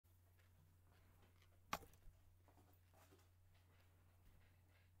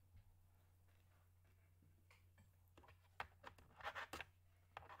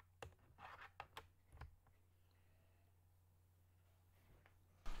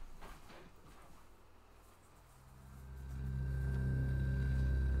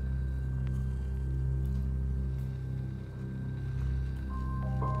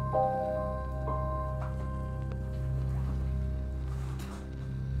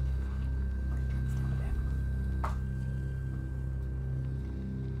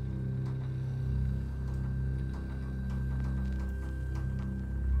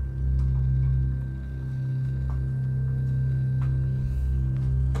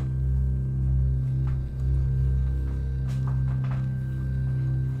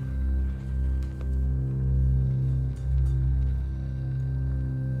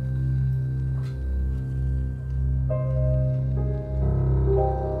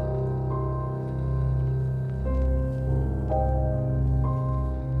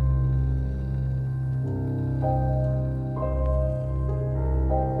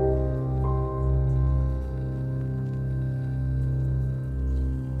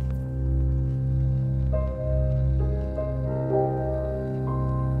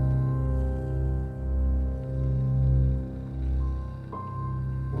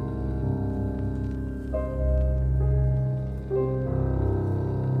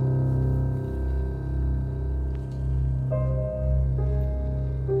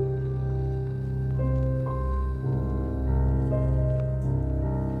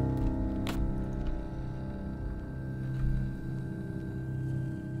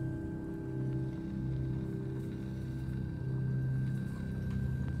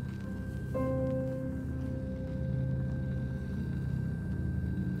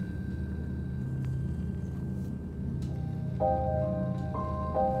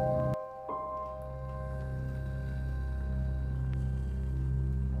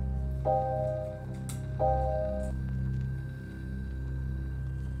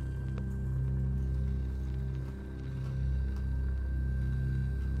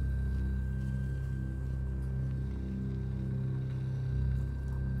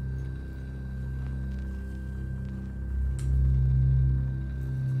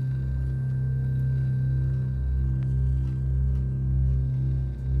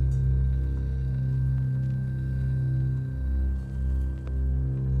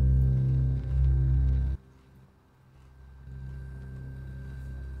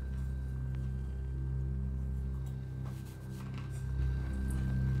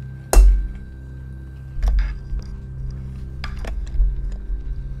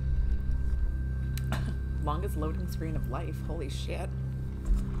Longest loading screen of life. Holy shit.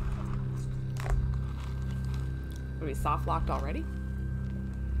 Are we soft locked already?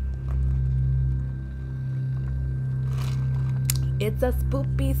 It's a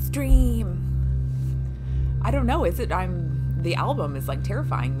spoopy stream. I don't know. Is it? The album is like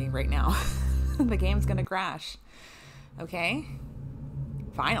terrifying me right now. The game's gonna crash. Okay.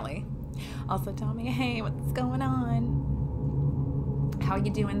 Finally. Also tell me, hey, what's going on? How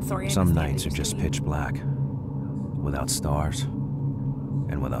you doing? Sorry. Some nights are just pitch black, without stars,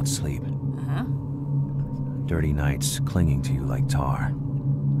 and without sleep. Uh-huh. Dirty nights clinging to you like tar.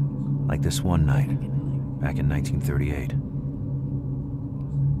 Like this one night, back in 1938.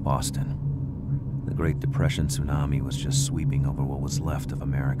 Boston. The Great Depression tsunami was just sweeping over what was left of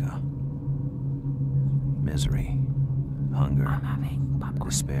America. Misery, hunger,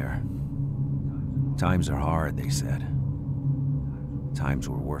 despair. Times are hard, they said. Times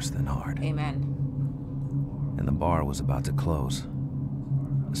were worse than hard. Amen. And the bar was about to close.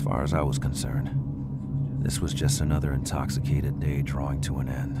 As far as I was concerned, this was just another intoxicated day drawing to an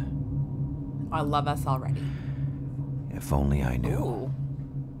end. I love us already. If only I knew. Ooh.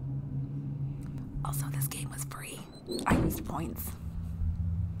 Also, this game was free. I used points.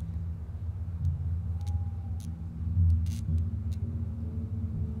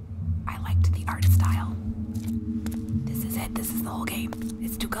 I liked the art style. This is it. This is the whole game.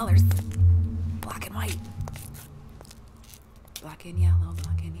 It's 2 colors. Black and white. Black and yellow,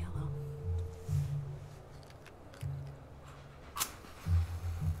 black and yellow.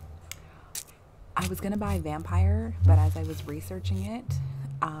 I was gonna buy Vampire, but as I was researching it,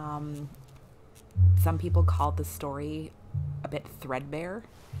 some people called the story a bit threadbare,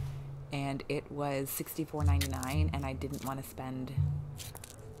 and it was $64.99, and I didn't want to spend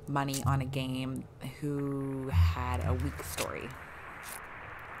money on a game who had a weak story.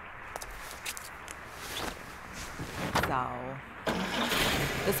 So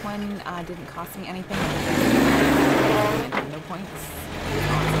this one didn't cost me anything. No points.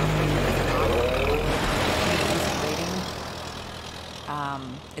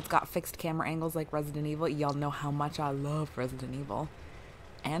 It's got fixed camera angles like Resident Evil. Y'all know how much I love Resident Evil,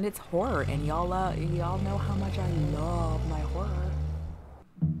 and it's horror, and y'all know how much I love my horror.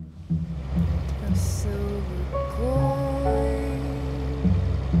 A silver coin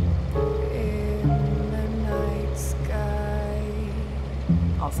in the night sky.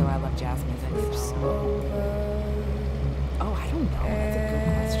 Also, I love jazz music. So. Oh, I don't know. That's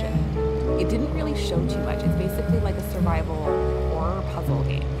a good question. It didn't really show too much. It's basically like a survival horror puzzle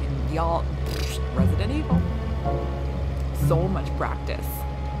game. And y'all, Resident Evil. So much practice.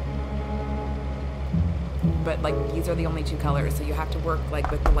 But like these are the only 2 colors, so you have to work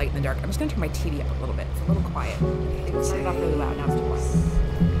like with the light and the dark. I'm just gonna turn my TV up a little bit. It's a little quiet. It started off really loud. Now it's too quiet.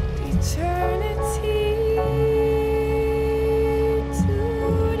 Eternity to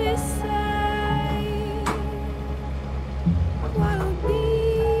decide what'll be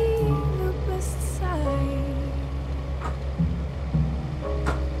the best side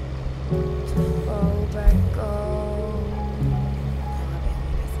to fall back on.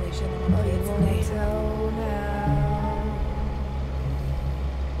 Isolation. Oh, you won't tell now.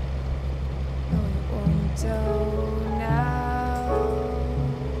 No, you won't tell now.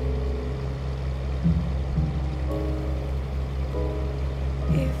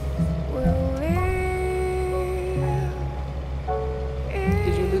 If we'll live,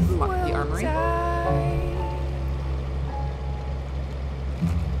 Did you lose the armory?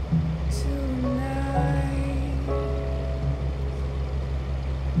 Tonight.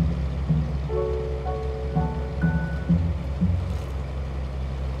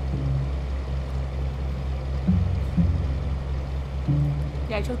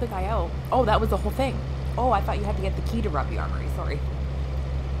 Yeah, I took the guy out. Oh, that was the whole thing. Oh, I thought you had to get the key to rob the armory. Sorry.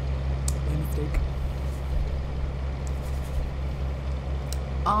 My mistake.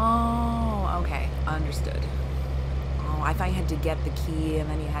 Oh, okay. Understood. Oh, I thought you had to get the key and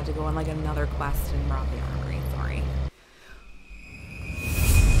then you had to go on like another quest and rob the armory. Sorry.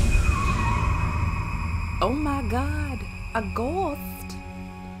 Oh my god. A ghost.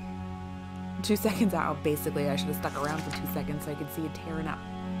 2 seconds out. Basically, I should have stuck around for 2 seconds so I could see it tearing up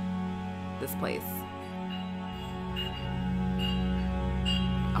this place.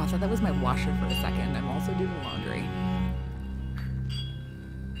 Oh, I thought that was my washer for a second. I'm also doing laundry.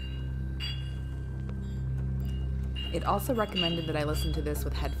 It also recommended that I listen to this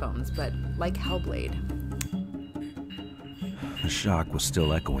with headphones, but like Hellblade. The shock was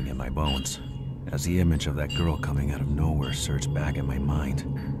still echoing in my bones, as the image of that girl coming out of nowhere surged back in my mind.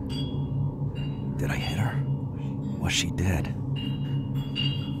 Did I hit her? Was she dead?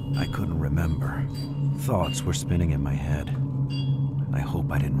 I couldn't remember. Thoughts were spinning in my head. I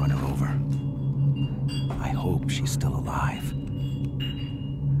hope I didn't run her over. I hope she's still alive.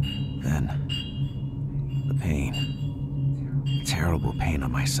 Then, the pain. Terrible pain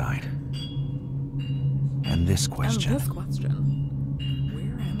on my side. And this question. And this question.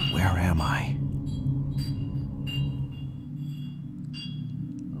 Where am I? Where am I?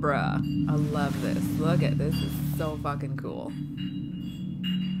 Bruh, I love this. Look at this. Is so fucking cool.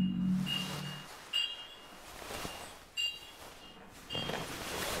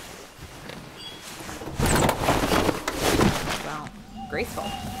 Wow.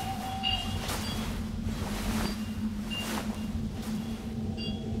 Graceful.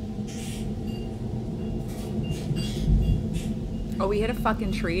 Oh, we hit a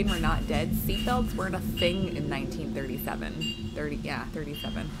fucking tree and we're not dead. Seatbelts weren't a thing in 1937.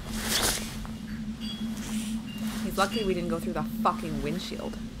 37. He's lucky we didn't go through the fucking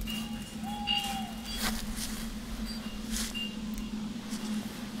windshield.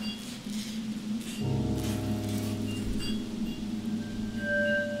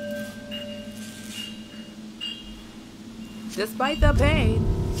 Despite the pain.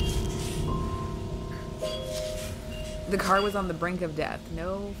 The car was on the brink of death.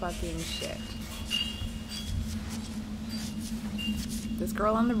 No fucking shit. This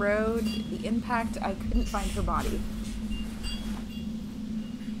girl on the road, the impact, I couldn't find her body.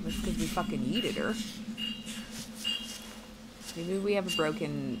 That's because we fucking yeeted her. Maybe we have a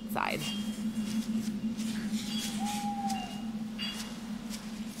broken side.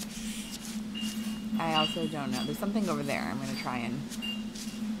 I also don't know. There's something over there. I'm going to try and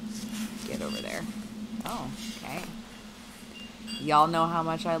get over there. Oh, okay. Y'all know how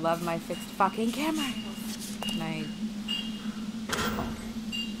much I love my fixed fucking camera. Can I...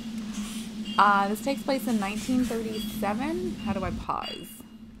 this takes place in 1937. How do I pause?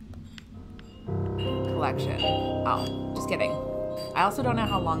 Collection. Oh, just kidding. I also don't know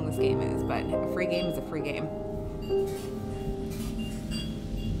how long this game is, but a free game is a free game.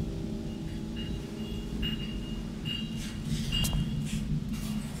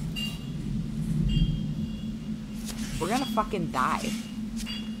 We're gonna fucking die.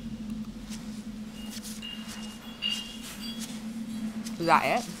 Is that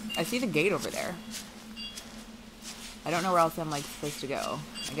it? I see the gate over there. I don't know where else I'm like supposed to go.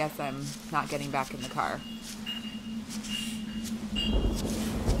 I guess I'm not getting back in the car.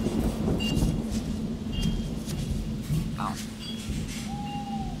 Oh.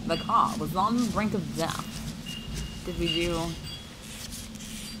 The car was on the brink of death. Did we do...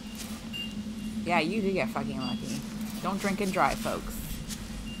 Yeah, you do get fucking lucky. Don't drink and drive, folks.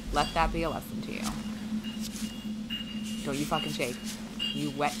 Let that be a lesson to you. Don't you fucking shake.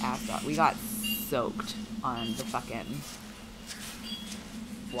 You wet ass dog. We got soaked on the fucking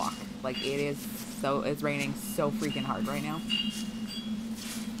walk. Like, it's raining so freaking hard right now.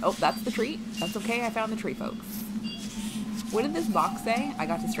 Oh, that's the tree. That's okay, I found the tree, folks. What did this box say? I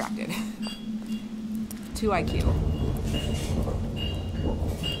got distracted. 2 IQ.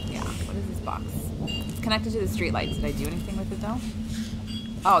 Yeah, what is this box? It's connected to the street lights. Did I do anything with it, though?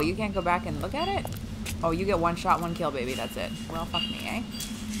 Oh, you can't go back and look at it? Oh, you get 1 shot, 1 kill, baby. That's it. Well, fuck me, eh?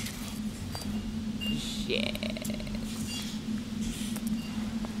 Shit.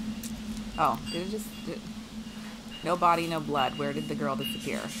 Oh, did it just... No body, no blood. Where did the girl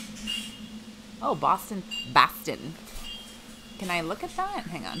disappear? Oh, Boston. Can I look at that?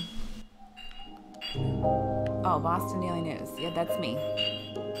 Hang on. Oh, Boston Daily News. Yeah, that's me.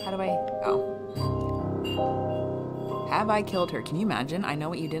 How do I... Oh. Have I killed her? Can you imagine? I know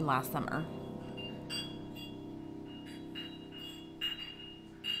what you did last summer.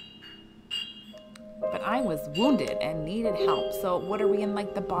 But I was wounded and needed help. So what are we in,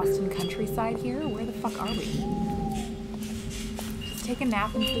 like, the Boston countryside here? Where the fuck are we? Just take a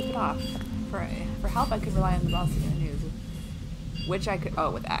nap and sleep it off. For help, I could rely on the Boston Daily News. Which I could...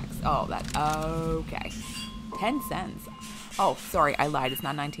 Oh, with X. Oh, that... Okay. 10 cents. Oh, sorry, I lied. It's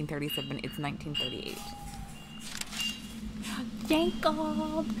not 1937. It's 1938. Thank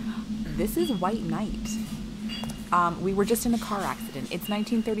God. This is White Knight. We were just in a car accident. It's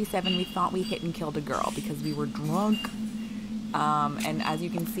 1937. We thought we hit and killed a girl because we were drunk. And as you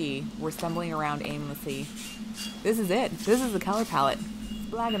can see, we're stumbling around aimlessly. This is it. This is the color palette. It's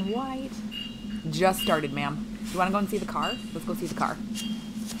black and white. Just started, ma'am. Do you want to go and see the car? Let's go see the car.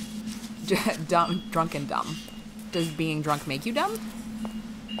 Drunk and dumb. Does being drunk make you dumb?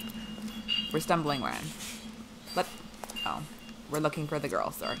 We're stumbling around. Oh. We're looking for the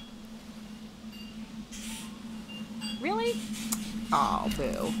girl, sorry. Really? Oh,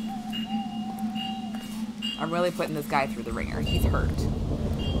 boo. I'm really putting this guy through the ringer. He's hurt.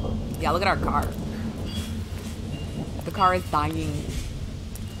 Yeah, look at our car. The car is dying.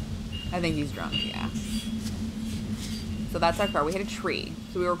 I think he's drunk, yeah. So that's our car. We hit a tree.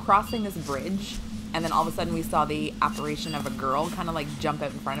 So we were crossing this bridge, and then all of a sudden we saw the apparition of a girl kind of like jump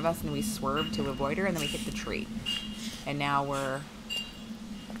out in front of us, and we swerved to avoid her, and then we hit the tree. And now we're...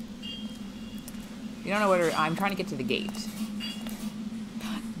 You don't know what I'm trying to get to the gate.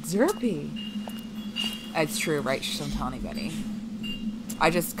 Derpy. It's true, right? Shh, don't tell anybody. I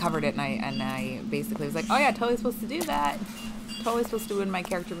just covered it, and I basically was like, oh yeah, totally supposed to do that. Totally supposed to win my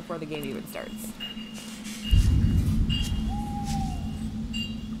character before the game even starts.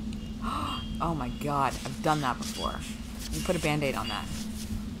 Oh my god, I've done that before. You put a band-aid on that.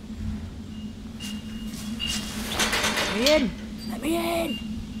 Let me in! Let me in!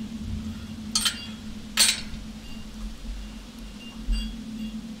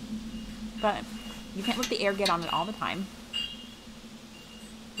 But you can't let the air get on it all the time.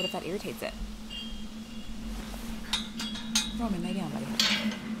 What if that irritates it? Roman, lay down, buddy.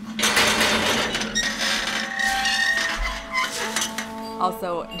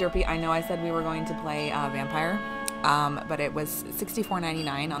 Also, Derpy, I know I said we were going to play Vampire, but it was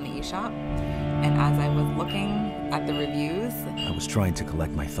 $64.99 on the eShop. And as I was looking at the reviews, I was trying to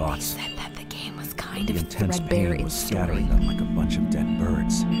collect my thoughts. said that the game was kind The of intense threadbare pain in was story. scattering them like a bunch of dead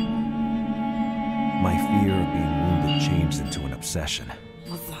birds. My fear of being wounded changed into an obsession.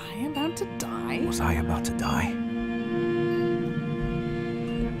 Was I about to die? Was I about to die?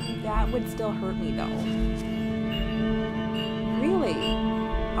 That would still hurt me, though. Really?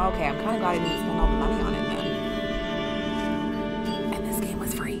 Okay, I'm kind of glad I didn't spend all the money on it then. And this game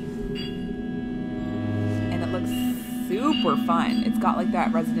was free. And it looks super fun. It's got like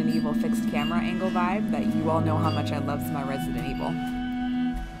that Resident Evil fixed camera angle vibe that you all know how much I love my Resident Evil.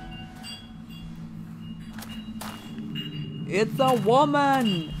 It's a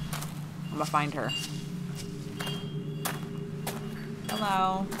woman! I'm gonna find her.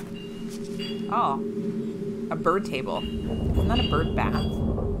 Hello. Oh. A bird table. Isn't that a bird bath?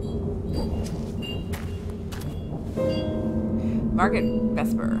 Margaret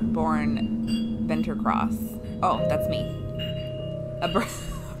Vesper, born Ventercross. Oh, that's me. A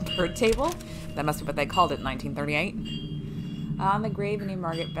bird table? That must be what they called it in 1938. On the grave named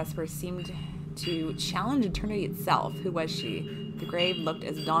Margaret Vesper seemed to challenge eternity itself. Who was she? The grave looked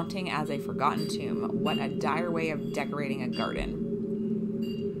as daunting as a forgotten tomb. What a dire way of decorating a garden.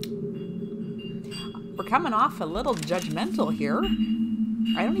 We're coming off a little judgmental here.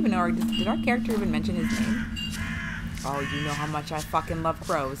 I don't even know, did our character even mention his name? Oh, you know how much I fucking love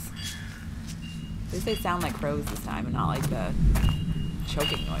crows. At least they sound like crows this time and not like the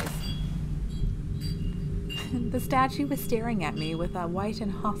choking noise. The statue was staring at me with a white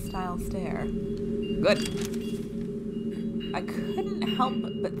and hostile stare. Good. I couldn't help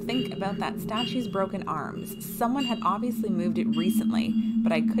but think about that statue's broken arms. Someone had obviously moved it recently,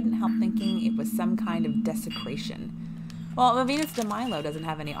 but I couldn't help thinking it was some kind of desecration. Well, the Venus de Milo doesn't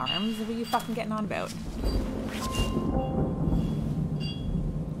have any arms. What are you fucking getting on about?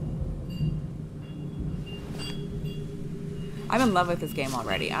 I'm in love with this game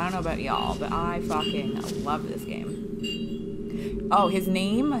already. I don't know about y'all, but I fucking love this game. Oh, his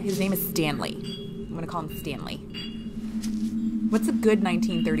name is Stanley. I'm gonna call him Stanley. What's a good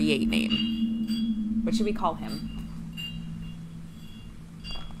 1938 name? What should we call him?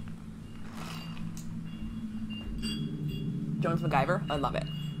 Jones MacGyver? I love it.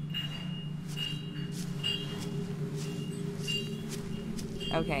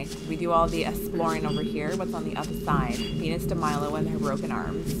 Okay, we do all the exploring over here. What's on the other side? Venus de Milo and her broken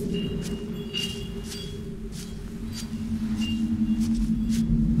arms.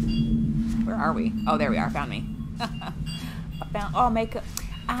 Where are we? Oh, there we are. Found me. I found. Oh, makeup.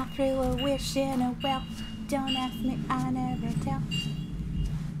 I threw a wish in a well. Don't ask me, I never tell.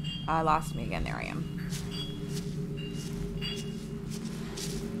 I lost me again. There I am.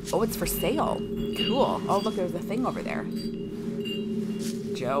 Oh, it's for sale. Cool. Oh, look, there's a thing over there.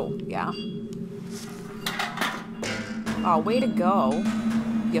 Joe, yeah. Oh, way to go,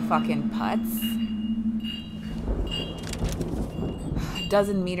 you fucking putz. A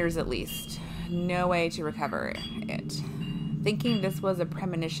dozen meters at least. No way to recover it. Thinking this was a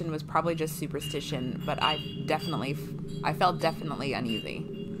premonition was probably just superstition, but I felt definitely uneasy.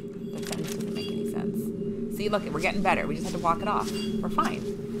 That sentence doesn't make any sense. See, look, we're getting better. We just have to walk it off. We're fine.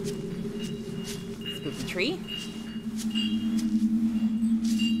 Spooky tree.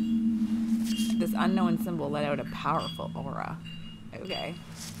 This unknown symbol let out a powerful aura. Okay.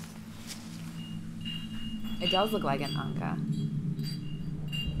 It does look like an Anka.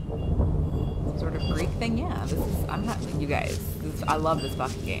 Some sort of Greek thing. saying, yeah, this is, I'm not, you guys, I love this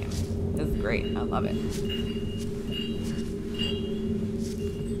fucking game. This is great. I love it.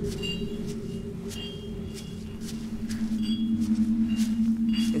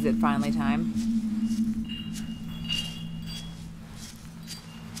 Is it finally time?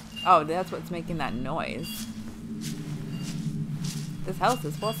 Oh, that's what's making that noise. This house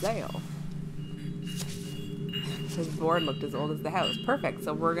is for sale. His board looked as old as the house. Perfect,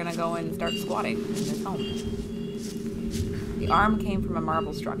 so we're gonna go and start squatting in this home. The arm came from a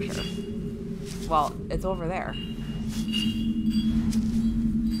marble structure. Well, it's over there. We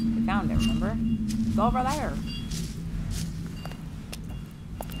found it, remember? It's over there.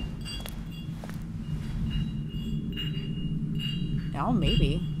 Oh,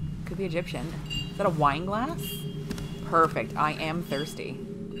 maybe. Could be Egyptian. Is that a wine glass? Perfect. I am thirsty.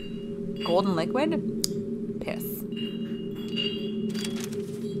 Golden liquid? Piss.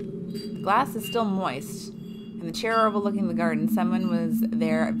 The glass is still moist. In the chair overlooking the garden, someone was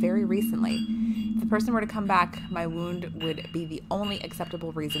there very recently. If the person were to come back, my wound would be the only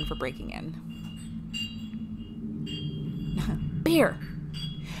acceptable reason for breaking in. Beer!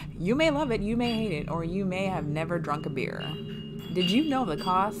 You may love it, you may hate it, or you may have never drunk a beer. Did you know the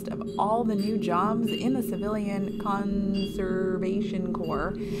cost of all the new jobs in the Civilian Conservation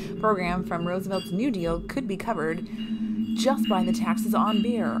Corps program from Roosevelt's New Deal could be covered just by the taxes on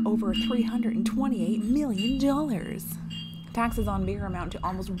beer? Over $328 million. Taxes on beer amount to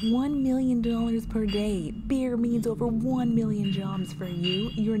almost $1 million per day. Beer means over 1 million jobs for you,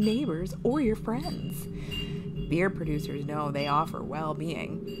 your neighbors, or your friends. Beer producers know they offer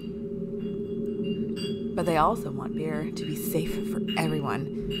well-being. But they also want beer to be safe for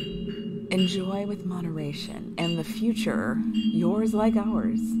everyone. Enjoy with moderation, and the future, yours like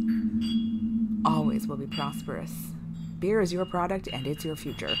ours, always will be prosperous. Beer is your product, and it's your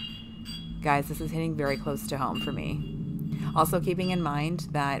future. Guys, this is hitting very close to home for me. Also, keeping in mind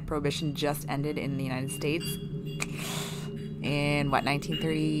that Prohibition just ended in the United States in, what,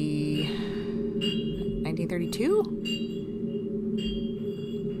 1932?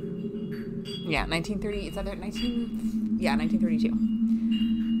 Yeah, 1930, it's either 1932.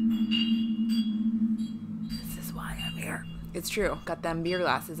 This is why I'm here. It's true. Got them beer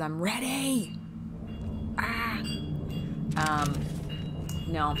glasses. I'm ready.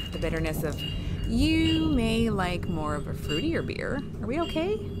 No, the bitterness of, you may like more of a fruitier beer. Are we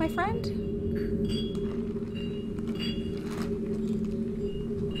okay, my friend?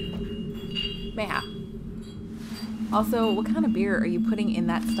 Yeah. Also, what kind of beer are you putting in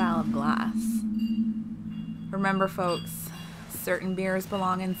that style of glass? Remember, folks, certain beers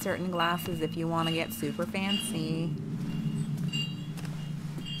belong in certain glasses if you want to get super fancy.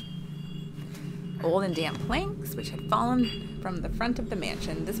 Old and damp planks, which had fallen from the front of the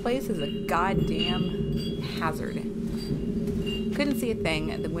mansion. This place is a goddamn hazard. Couldn't see a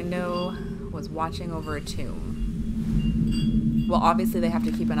thing. The window was watching over a tomb. Well, obviously they have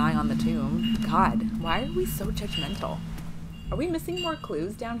to keep an eye on the tomb. God, why are we so judgmental? Are we missing more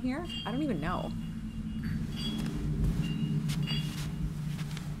clues down here? I don't even know.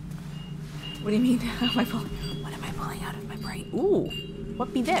 What do you mean? What am I pulling out of my brain? Ooh,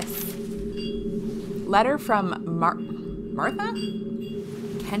 what be this? Letter from Martha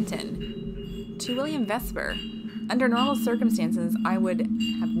Kenton to William Vesper. Under normal circumstances, I would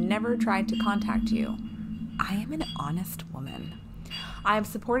have never tried to contact you. I am an honest woman. I have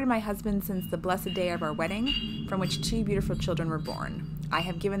supported my husband since the blessed day of our wedding, from which 2 beautiful children were born. I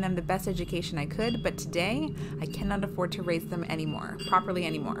have given them the best education I could, but today I cannot afford to raise them properly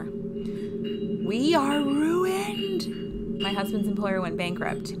anymore. We are ruined! My husband's employer went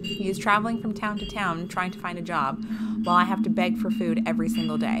bankrupt. He is traveling from town to town trying to find a job, while I have to beg for food every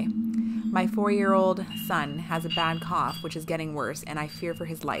single day. My 4-year-old son has a bad cough, which is getting worse, and I fear for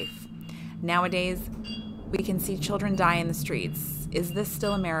his life. Nowadays, we can see children die in the streets. Is this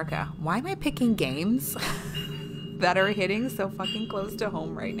still America? Why am I picking games that are hitting so fucking close to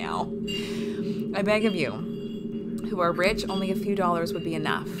home right now? I beg of you, who are rich, only a few dollars would be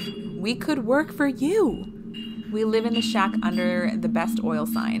enough. We could work for you. We live in the shack under the Best Oil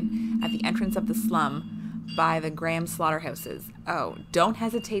sign at the entrance of the slum by the Graham slaughterhouses. Oh, don't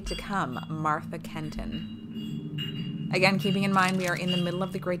hesitate to come, Martha Kenton. Again, keeping in mind we are in the middle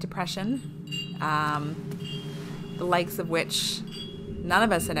of the Great Depression, the likes of which none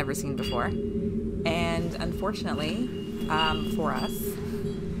of us had ever seen before. And unfortunately, for us,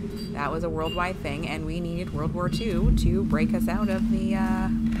 that was a worldwide thing, and we needed World War II to break us out of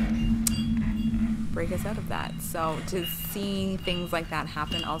that. So to see things like that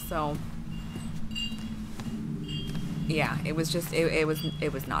happen also, yeah, it was just, it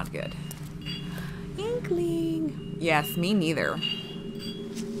was not good. twinkling. Yes, me neither.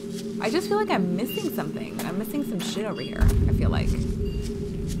 I just feel like I'm missing something. I'm missing some shit over here, I feel like.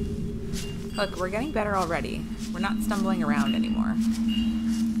 Look, we're getting better already. We're not stumbling around anymore.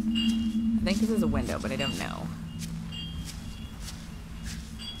 I think this is a window, but I don't know.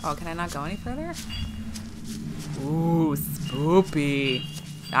 Oh, can I not go any further? Ooh, spoopy.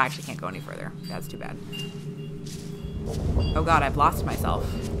 I actually can't go any further. That's too bad. Oh god, I've lost myself.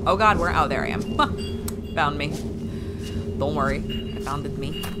 Oh god, where? Oh, there I am. Found me. Don't worry. I found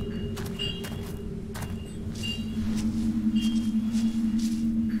me.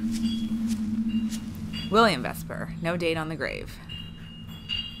 William Vesper. No date on the grave.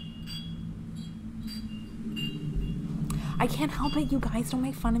 I can't help it. You guys don't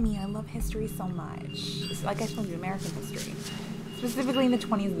make fun of me. I love history so much. It's like I told you, American history. Specifically in the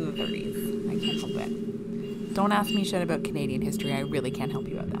 20s and the 30s. I can't help it. Don't ask me shit about Canadian history. I really can't help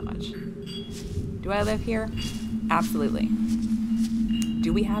you out that much. Do I live here? Absolutely.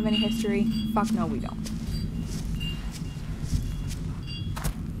 Do we have any history? Fuck no, we don't.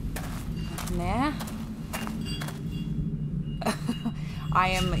 Nah. I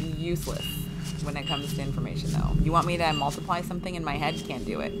am useless when it comes to information, though. You want me to multiply something in my head? Can't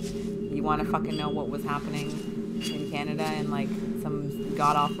do it. You want to fucking know what was happening in Canada in, like, some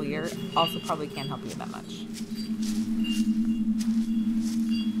god-awful year? Also probably can't help you that much.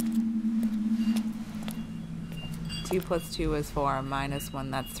 Two plus 2 is 4, minus 1,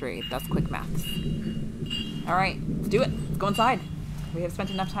 that's 3. That's quick maths. Alright, let's do it. Let's go inside. We have spent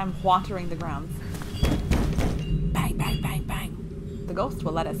enough time watering the grounds. Bang, bang, bang, bang. The ghost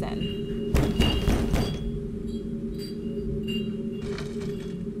will let us in.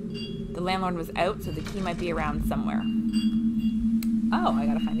 The landlord was out, so the key might be around somewhere. Oh, I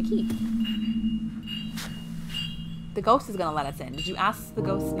gotta find the key. The ghost is gonna let us in. Did you ask the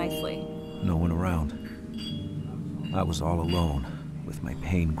ghost nicely? No one around. I was all alone, with my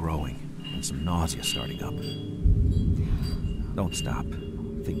pain growing and some nausea starting up. Don't stop.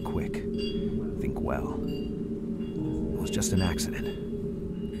 Think quick. Think well. It was just an accident.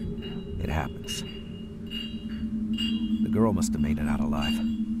 It happens. The girl must have made it out alive.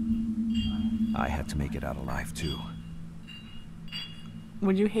 I had to make it out alive, too.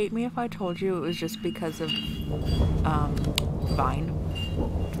 Would you hate me if I told you it was just because of, Vine?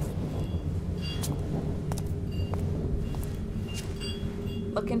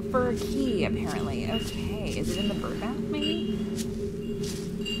 Looking for a key, apparently. Okay, is it in the bird bath, maybe?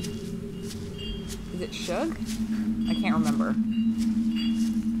 Is it Shug? I can't remember.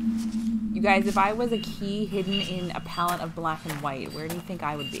 You guys, if I was a key hidden in a palette of black and white, where do you think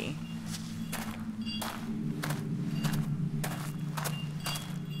I would be?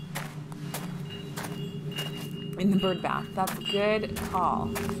 In the bird bath. That's a good call.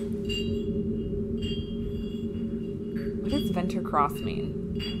 What does Venter Cross mean?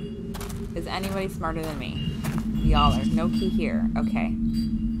 Is anybody smarter than me? Y'all are. No key here. Okay.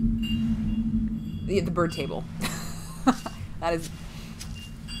 The bird table. That is...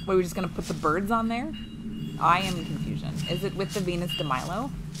 Wait, we're just going to put the birds on there? I am in confusion. Is it with the Venus de Milo?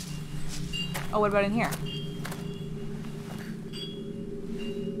 Oh, what about in here?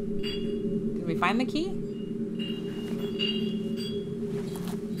 Did we find the key?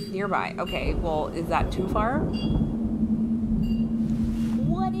 Nearby. Okay, well, is that too far?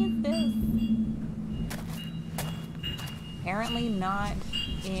 What is this? Apparently not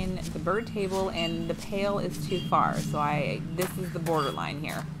in the bird table, and the pail is too far, so this is the borderline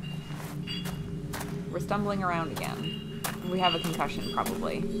here. We're stumbling around again. We have a concussion,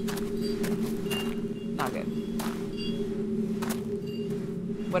 probably. Not good.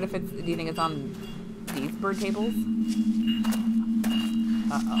 What if it's, do you think it's on these bird tables?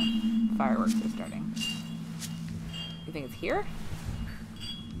 Uh-oh. Fireworks are starting. You think it's here?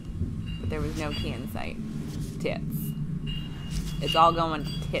 But there was no key in sight. Tits. It's all going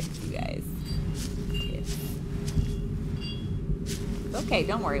to tits, you guys. Tits. Okay,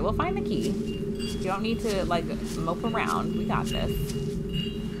 don't worry. We'll find the key. You don't need to, like, mope around. We got this.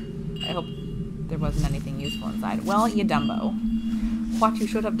 I hope there wasn't anything useful inside. Well, you dumbo. What you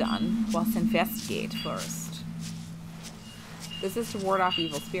should have done was investigate first. This is to ward off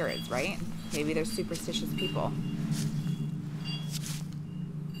evil spirits, right? Maybe they're superstitious people.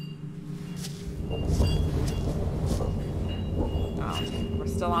 Oh, we're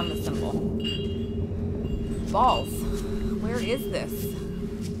still on the symbol. Balls. Where is this?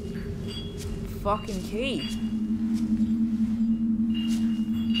 Fucking key.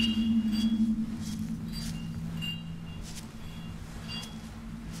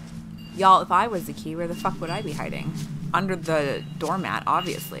 Y'all, if I was the key, where the fuck would I be hiding? under the doormat,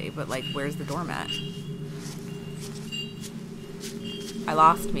 obviously, but like, where's the doormat? I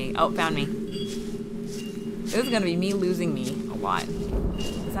lost me. Oh, found me. This is gonna be me losing me a lot.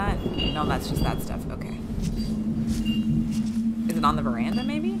 Is that? No, that's just that stuff. Okay. Is it on the veranda,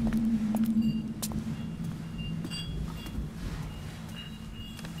 maybe?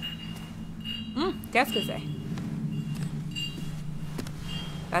 Qu'est-ce que c'est?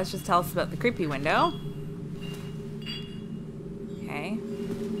 That's just tell us about the creepy window. Okay.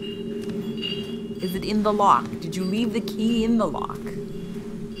 Is it in the lock? Did you leave the key in the lock?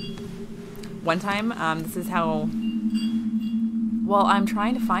 One time, this is how... Well, I'm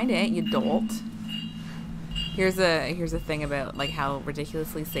trying to find it, you dolt. Here's a thing about like how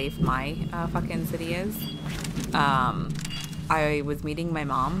ridiculously safe my fucking city is. I was meeting my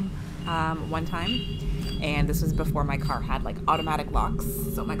mom one time, and this was before my car had like automatic locks,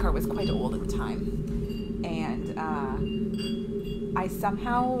 so my car was quite old at the time. And I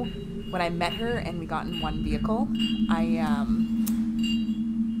somehow, when I met her and we got in one vehicle, I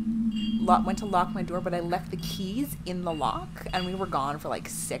went to lock my door, but I left the keys in the lock, and we were gone for like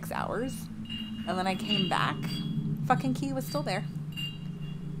 6 hours. And then I came back, fucking key was still there.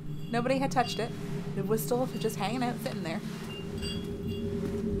 Nobody had touched it. It was still just hanging out, sitting there.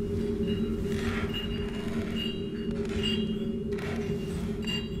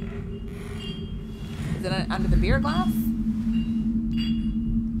 Is it under the beer glass?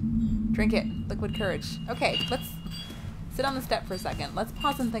 Drink it. Liquid courage. Okay, let's sit on the step for a second. Let's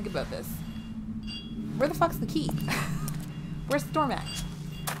pause and think about this. Where the fuck's the key? Where's the doormat?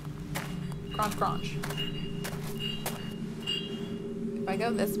 Crunch, crunch. If I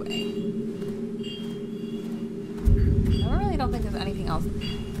go this way... I really don't think there's anything else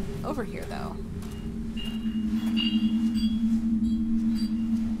over here, though.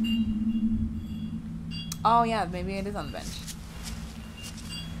 Oh, yeah, maybe it is on the bench.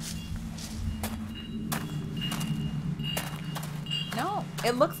 No,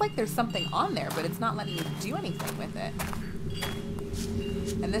 it looks like there's something on there, but it's not letting me do anything with it.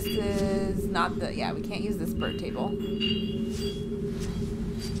 And this is not the... Yeah, we can't use this bird table.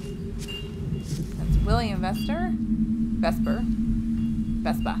 That's William Vesper.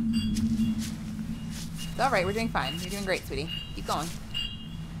 Vespa. It's alright, we're doing fine. You're doing great, sweetie. Keep going.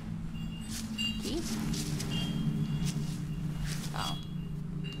 Key? Oh.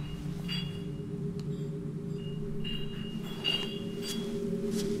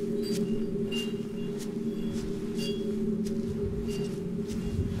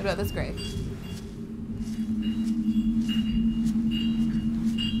 What about this grave?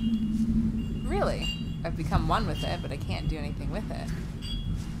 Really? I've become one with it, but I can't do anything with it.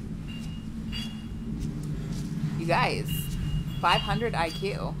 You guys, 500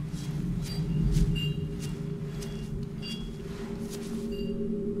 IQ.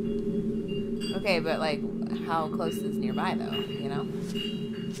 Okay, but like, how close is nearby though, you know?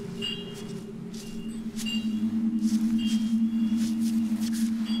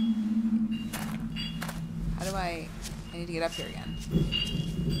 How do I need to get up here again.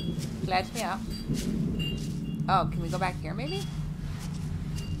 Let me up. Oh, can we go back here maybe?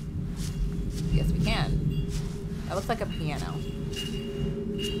 Yes, we can. That looks like a piano.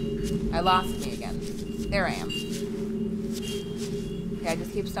 I lost me again. There I am. Okay, I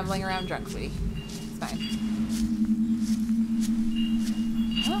just keep stumbling around drunk, sweetie. It's fine.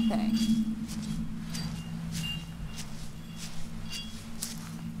 Nothing.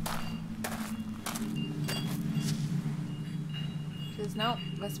 Says no.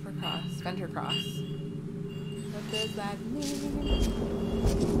 Vesper Cross. Venter Cross. What does that mean?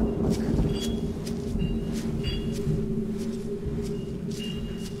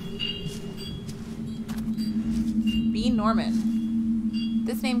 B. Norman.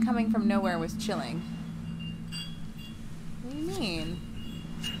 This name coming from nowhere was chilling. What do you mean?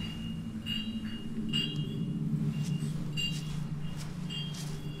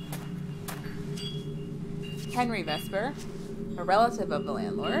 Henry Vesper, a relative of the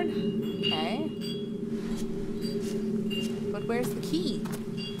landlord. Okay. But where's the key?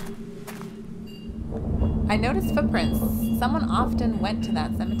 I noticed footprints. Someone often went to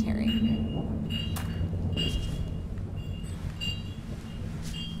that cemetery.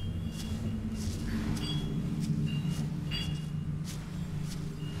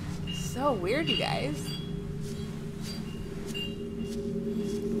 So weird, you guys.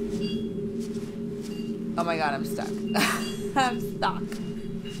 Oh my god, I'm stuck. I'm stuck.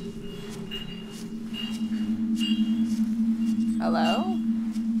 Hello?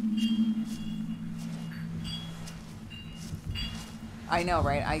 I know,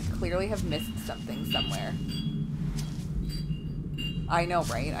 right? I clearly have missed something somewhere. I know,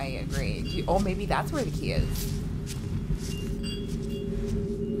 right? I agree. Oh, maybe that's where the key is.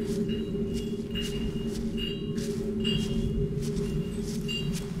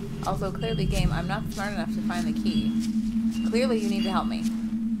 Also, clearly, game, I'm not smart enough to find the key. Clearly, you need to help me.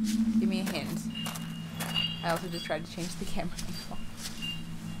 Give me a hint. I also just tried to change the camera angle.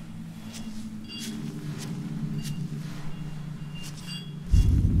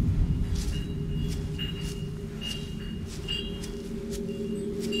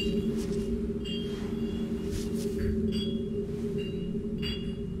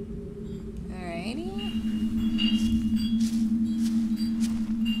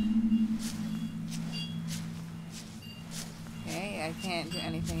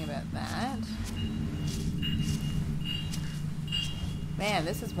 Man,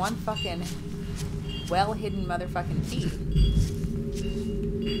 this is one fucking well-hidden motherfucking key.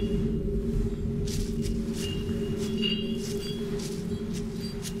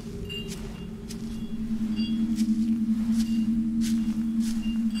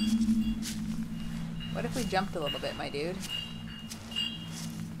 What if we jumped a little bit, my dude?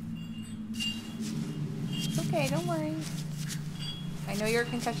 It's okay, don't worry. I know your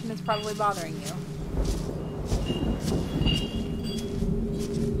concussion is probably bothering you.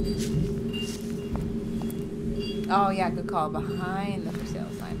 Oh yeah, good call. Behind the for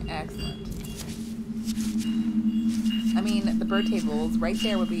sale sign. Excellent. I mean, the bird tables right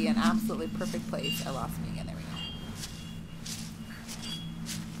there would be an absolutely perfect place. I lost me again. There we go.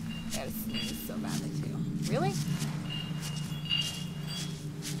 I gotta sneeze so badly too. Really?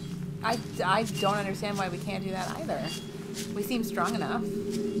 I don't understand why we can't do that either. We seem strong enough.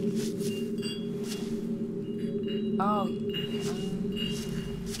 Oh.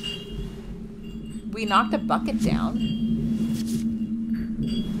 We knocked a bucket down.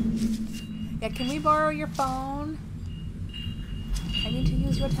 Yeah, can we borrow your phone? I need to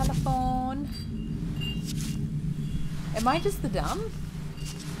use your telephone. Am I just the dumb?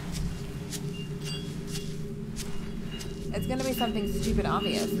 It's gonna be something stupid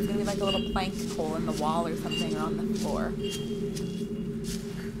obvious. It's gonna be like a little plank hole in the wall or something, or on the floor.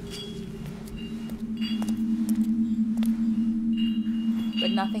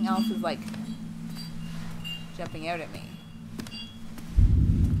 But nothing else is like jumping out at me.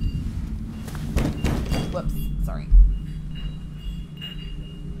 Whoops, sorry.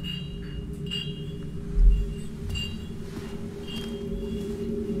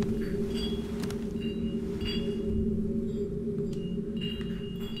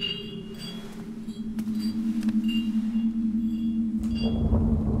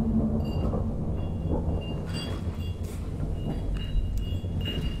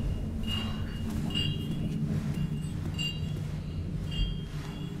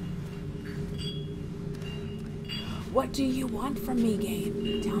 What do you want from me,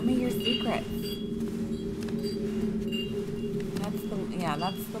 game? Tell me your secrets.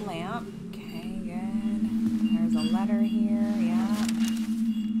 That's the lamp. Okay, good. There's a letter here, yeah.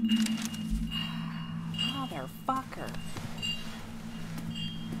 Motherfucker.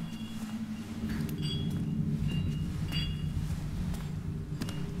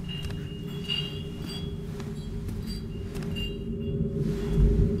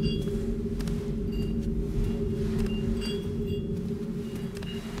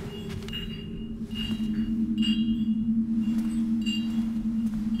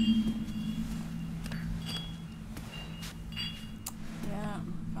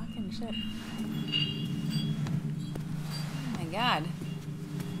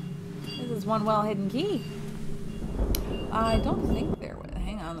 One well-hidden key. I don't think there was.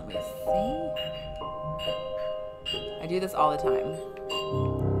 Hang on, let me see. I do this all the time.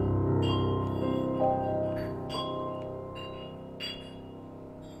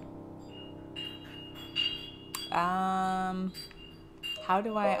 How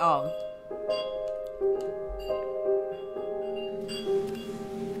do I... Oh.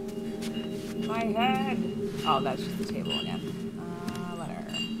 My head. Oh, that's just the table again.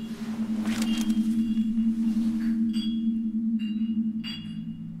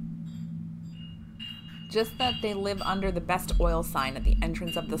 Just that they live under the best oil sign at the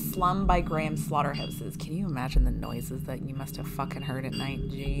entrance of the Slum by Graham slaughterhouses. Can you imagine the noises that you must have fucking heard at night?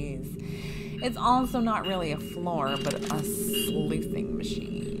 Jeez. It's also not really a floor, but a sleuthing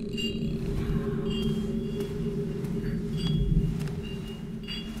machine.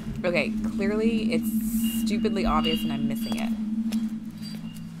 Okay, clearly it's stupidly obvious and I'm missing it.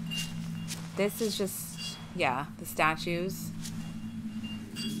 This is just, yeah, the statues.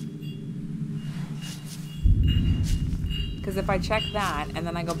 Because if I check that and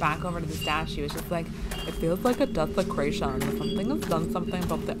then I go back over to the statue, it's just like, It feels like a desecration. Something has done something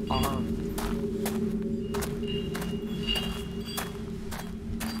about the arm.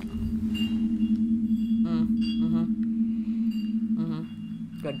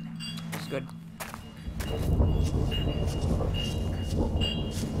 Good. It's good.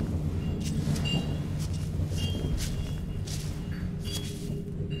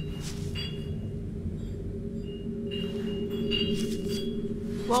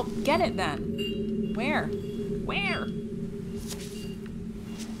 Well, get it then. Where? Where?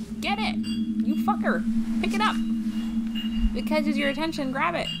 Get it! You fucker! Pick it up! It catches your attention,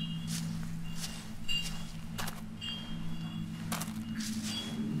 grab it!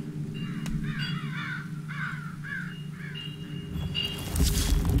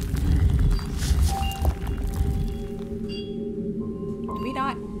 Did we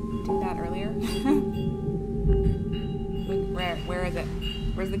not do that earlier? Where is it?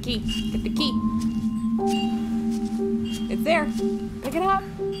 Where's the key? Get the key! It's there! Pick it up!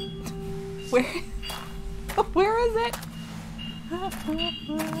 Where is it?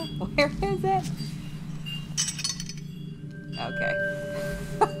 Where is it? Okay.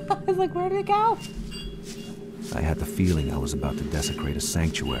 I was like, where did it go? I had the feeling I was about to desecrate a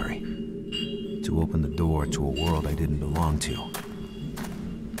sanctuary, to open the door to a world I didn't belong to.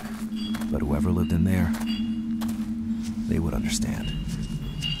 But whoever lived in there, they would understand.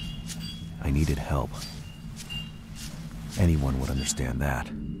 I needed help. Anyone would understand that.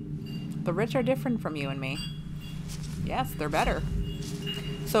 The rich are different from you and me. Yes, they're better.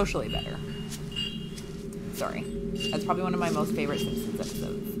 Socially better. Sorry. That's probably one of my most favorite Simpsons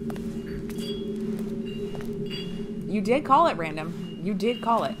episodes. You did call it random. You did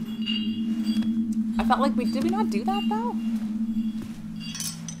call it. I felt like did we not do that though?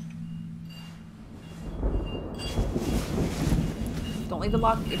 Don't leave the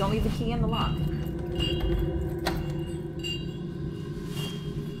lock, don't leave the key in the lock.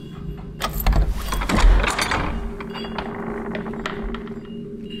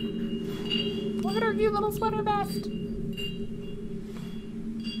 Look at her cute little sweater vest.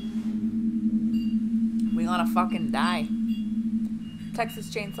 We gonna fucking die. Texas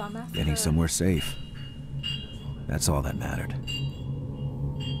Chainsaw Massacre. Getting somewhere safe. That's all that mattered.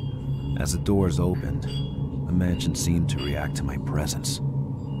 As the doors opened, the mansion seemed to react to my presence.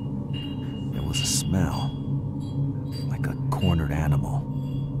 There was a smell, like a cornered animal.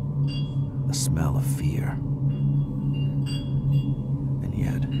 The smell of fear. And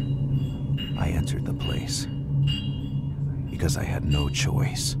yet, I entered the place because I had no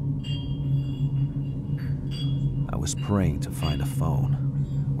choice. I was praying to find a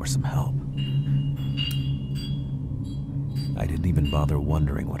phone or some help. I didn't even bother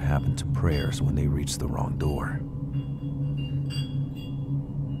wondering what happened to prayers when they reached the wrong door.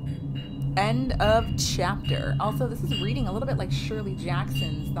 End of chapter. Also, this is reading a little bit like Shirley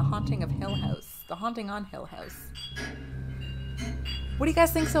Jackson's The Haunting of Hill House. The Haunting on Hill House. What do you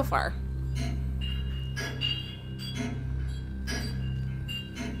guys think so far?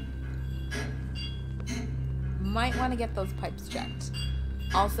 Might want to get those pipes checked.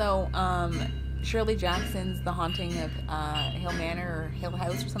 Also, Shirley Jackson's The Haunting of Hill Manor or Hill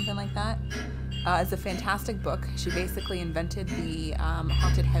House or something like that is a fantastic book. She basically invented the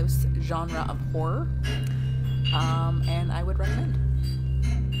haunted house genre of horror, and I would recommend.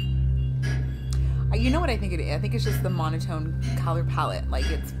 You know what I think it is? I think it's just the monotone color palette. Like,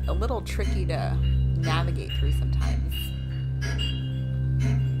 it's a little tricky to navigate through sometimes.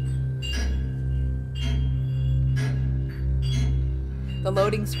 The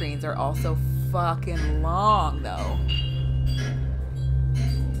loading screens are also fucking long, though.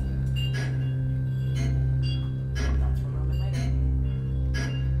 That's for Roman later.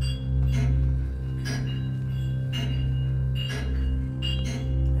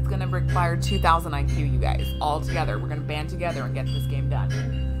 It's gonna require 2,000 IQ, you guys. All together. We're gonna band together and get this game done.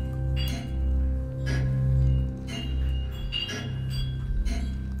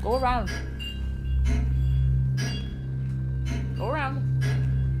 Go around. Go around.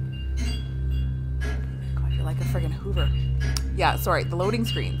 God, you're like a friggin' Hoover. Yeah, sorry, the loading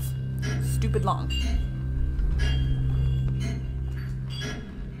screens. Stupid long.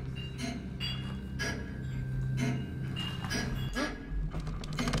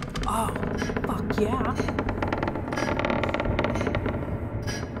 Oh, fuck yeah.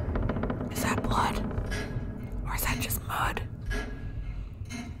 Is that blood? Or is that just mud?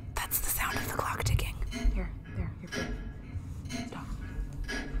 That's the sound of the clock ticking. Here, there, you're good. Stop.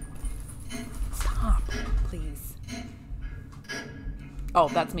 Stop, please. Oh,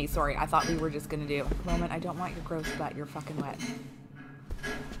 that's me. Sorry. I thought we were just gonna do. Roman, I don't want your gross butt. You're fucking wet.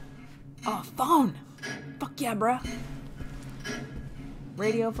 Oh, phone! Fuck yeah, bruh.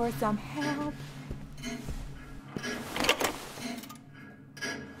 Radio for some help.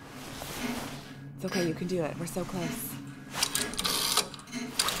 It's okay, you can do it. We're so close.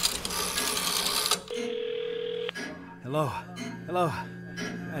 Hello? Hello?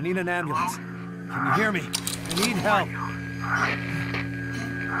 I need an ambulance. Can you hear me? I need help.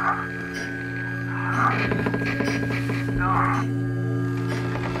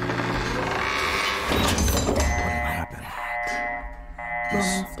 What happened?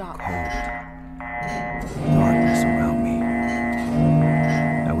 Roman, stop. Cold. Darkness around me.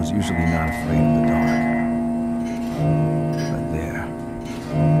 I was usually not afraid of the dark. But there,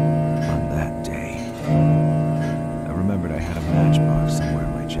 on that day, I remembered I had a matchbox somewhere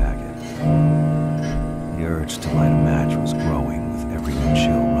in my jacket. The urge to light a match was growing with every new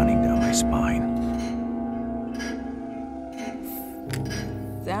chill running down my spine.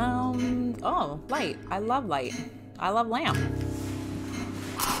 Sound. Oh, light. I love light. I love lamp.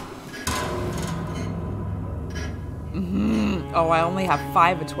 Oh, I only have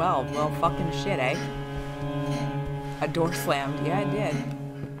 5 of 12. Well, fucking shit, eh? A door slammed. Yeah, it did.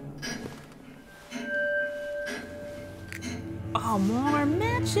 Oh, more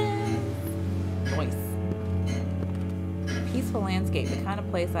matches. Nice. Peaceful landscape. The kind of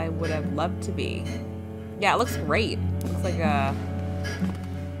place I would have loved to be. Yeah, it looks great. Looks like a...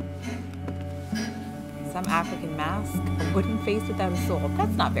 some African mask. A wooden face without a soul.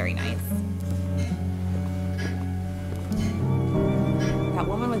 That's not very nice. That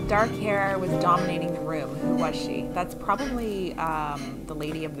woman with dark hair was dominating the room. Who was she? That's probably the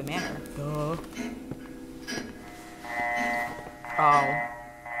lady of the manor. Duh. Oh.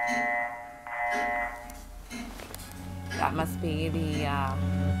 That must be the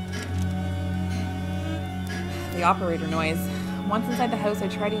operator noise. Once inside the house, I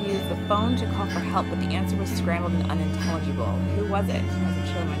tried to use the phone to call for help, but the answer was scrambled and unintelligible. Who was it? As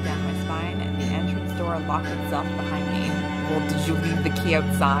a chill went down my spine, and the entrance door locked itself behind me. Well, did you leave the key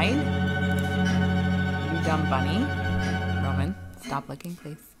outside? You dumb bunny. Roman, stop looking,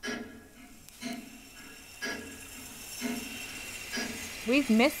 please. We've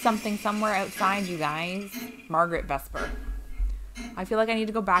missed something somewhere outside, you guys. Margaret Vesper. I feel like I need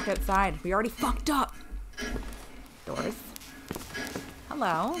to go back outside. We already fucked up. Doors.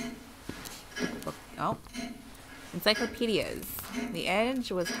 Hello. Oh. Encyclopedias. The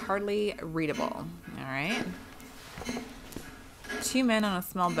edge was hardly readable. Alright. 2 men on a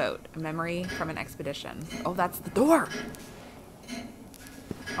small boat. A memory from an expedition. Oh, that's the door.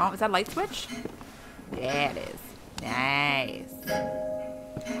 Oh, is that a light switch? Yeah, it is. Nice.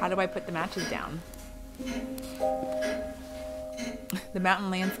 How do I put the matches down? The mountain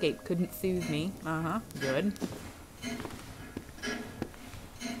landscape couldn't soothe me. Uh-huh. Good.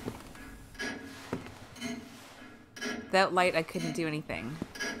 Without light, I couldn't do anything.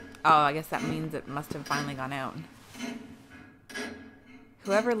 Oh, I guess that means it must have finally gone out.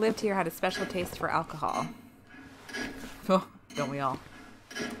 Whoever lived here had a special taste for alcohol. Oh, don't we all?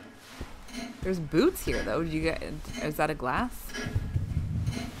 There's boots here, though. Did you get? Is that a glass?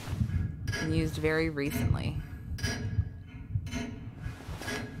 Been used very recently.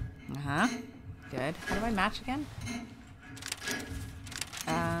 Uh-huh. Good. How do I match again?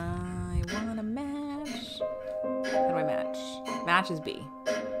 I want to match. How do I match? Match is B.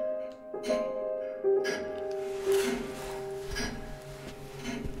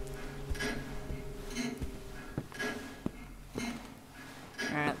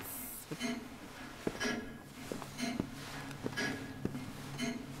 Alright,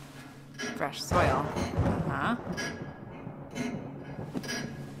 fresh soil. Uh-huh.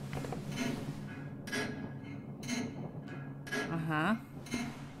 Uh-huh.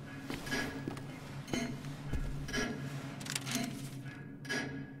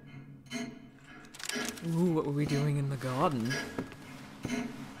 Ooh, what were we doing in the garden?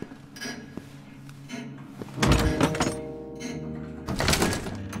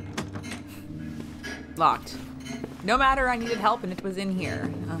 Locked. No matter, I needed help and it was in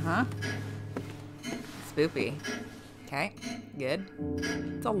here. Uh-huh. Spoopy. Okay, good.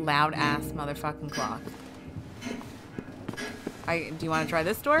 It's a loud-ass motherfucking clock. Do you want to try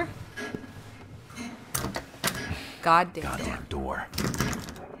this door? Goddamn door.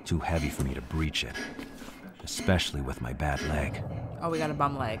 Too heavy for me to breach it. Especially with my bad leg. Oh, we got a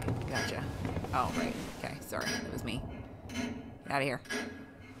bum leg. Gotcha. Oh, right. Okay, sorry. It was me. Get out of here.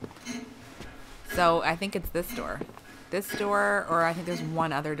 So, I think it's this door. This door, or I think there's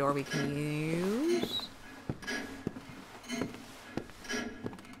one other door we can use.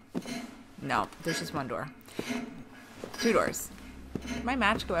 No, there's just one door. 2 doors. Did my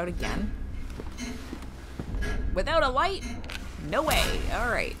match go out again? Without a light? No way.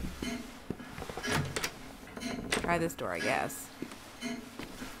 Alright. Try this door, I guess.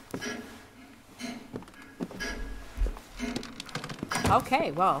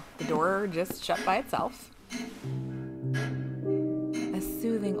 Okay, well, the door just shut by itself. A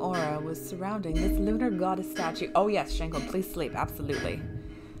soothing aura was surrounding this lunar goddess statue. Oh yes, Shanko, please sleep. Absolutely.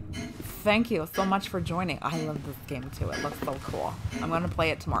 Thank you so much for joining. I love this game too. It looks so cool. I'm going to play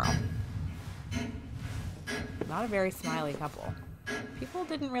it tomorrow. Not a very smiley couple. People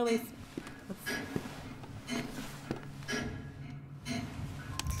didn't really...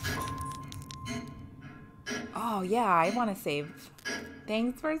 Oh yeah, I want to save.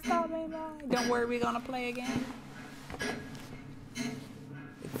 Thanks for stopping by. Don't worry, we're gonna play again.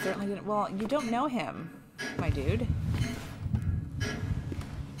 It certainly didn't. Well, you don't know him, my dude.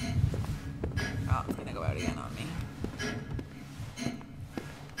 Oh, it's gonna go out again on me.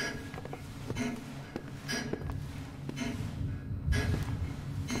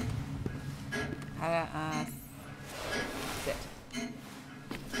 Sit.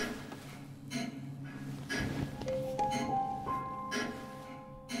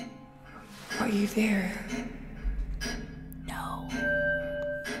 Are you there? No.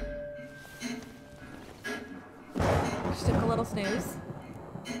 Just took a little snooze.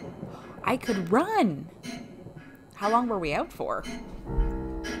 I could run. How long were we out for?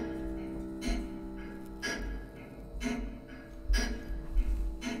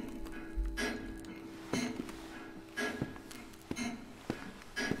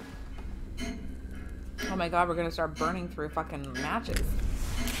 Oh my god, we're gonna start burning through fucking matches.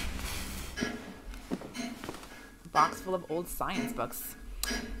 Box full of old science books.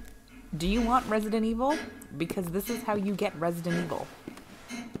 Do you want Resident Evil? Because this is how you get Resident Evil.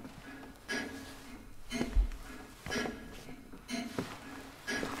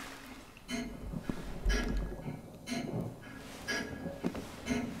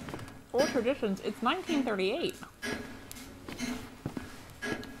 Old traditions, it's 1938.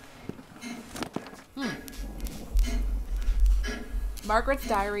 Margaret's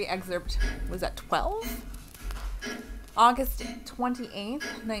diary excerpt was at 12? August 28th,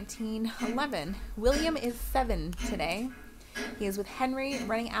 1911. William is 7 today. He is with Henry,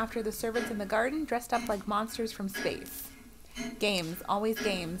 running after the servants in the garden, dressed up like monsters from space. Games, always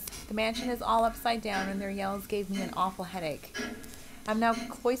games. The mansion is all upside down, and their yells gave me an awful headache. I'm now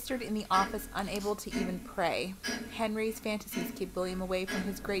cloistered in the office, unable to even pray. Henry's fantasies keep William away from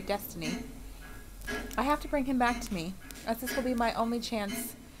his great destiny. I have to bring him back to me, as this will be my only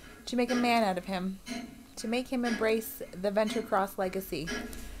chance to make a man out of him. To make him embrace the Venturcross legacy,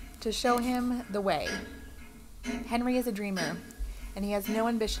 to show him the way. Henry is a dreamer, and he has no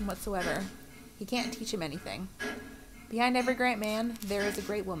ambition whatsoever. He can't teach him anything. Behind every great man, there is a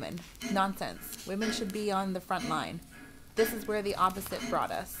great woman. Nonsense. Women should be on the front line. This is where the opposite brought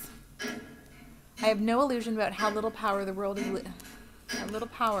us. I have no illusion about how little power the world is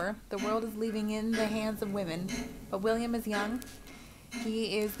leaving in the hands of women. But William is young.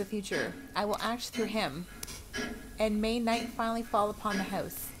 He is the future. I will act through him. And may night finally fall upon the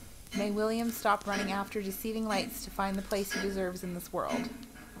house. May William stop running after deceiving lights to find the place he deserves in this world.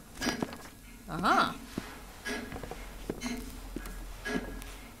 Uh-huh.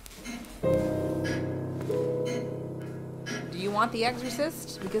 Do you want The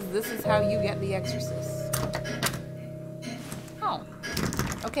Exorcist? Because this is how you get The Exorcist. Oh.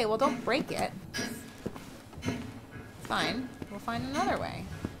 Okay, well don't break it. It's fine. We'll find another way.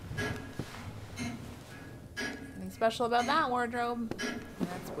 Nothing special about that wardrobe.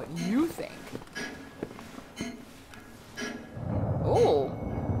 That's what you think. Oh.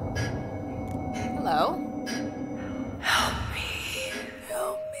 Hello. Help me.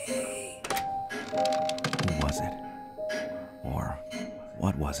 Help me. Who was it? Or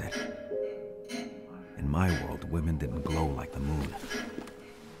what was it? In my world, women didn't glow like the moon.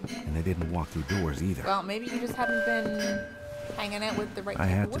 And they didn't walk through doors either. Well, maybe you just haven't been hanging out with the right I type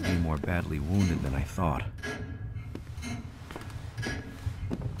had of to be women. more badly wounded than I thought.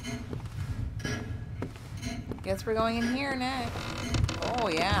 Guess we're going in here next. Oh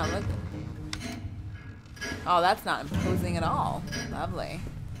yeah, look. Oh, that's not imposing at all. Lovely.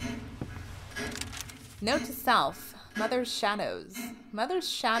 Note to self. Mother's shadows. Mother's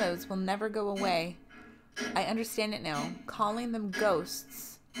shadows will never go away. I understand it now. Calling them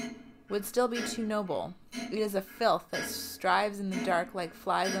ghosts would still be too noble. It is a filth that strives in the dark like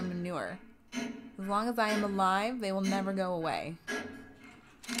flies on manure. As long as I am alive, they will never go away.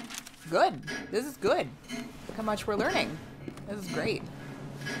 Good. This is good. Look how much we're learning. This is great.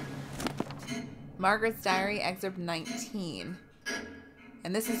 Margaret's Diary, excerpt 19.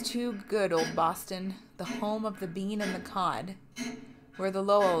 And this is too good, old Boston, the home of the bean and the cod, where the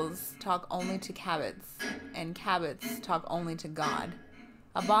Lowells talk only to Cabots, and Cabots talk only to God.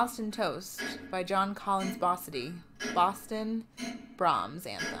 A Boston Toast by John Collins Bossidy. Boston Brahms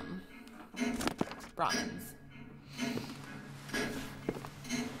Anthem. Brahmins.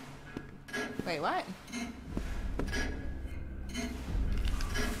 Wait, what?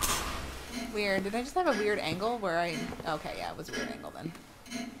 Weird. Did I just have a weird angle where I... Okay, yeah, it was a weird angle then.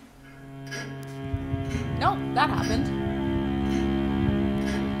 Nope, that happened.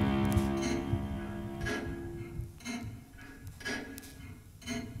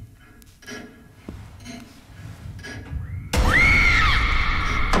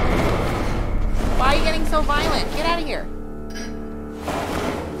 Why are you getting so violent? Get out of here.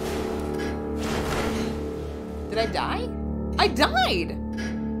 Did I die? I died!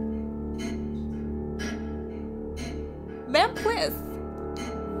 Memphis!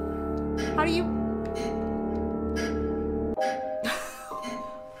 How do you...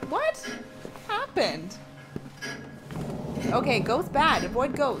 What happened? Okay, ghost bad.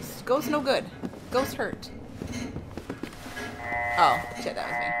 Avoid ghost. Ghost no good. Ghost hurt. Oh, shit, that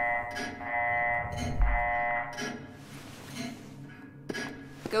was me.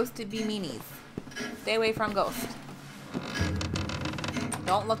 Ghost to be meanies. Stay away from ghost.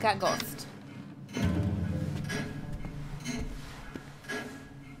 Don't look at ghost.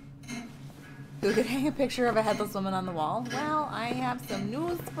 Who could hang a picture of a headless woman on the wall? Well, I have some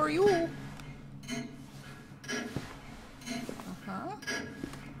news for you. Uh-huh.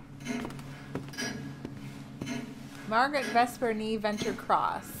 Margaret Vesper Nee Venture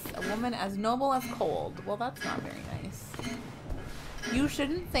Cross. A woman as noble as cold. Well, that's not very nice. You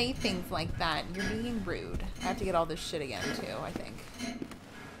shouldn't say things like that. You're being rude. I have to get all this shit again, too, I think.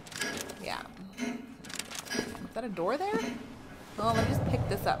 Yeah. Is that a door there? Well, let me just pick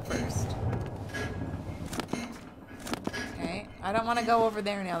this up first. Okay. I don't want to go over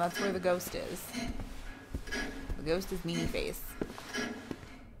there now. That's where the ghost is. The ghost is meanie face.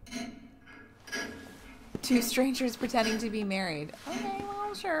 Two strangers pretending to be married. Okay,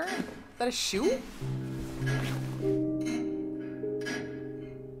 well, sure. Is that a shoe?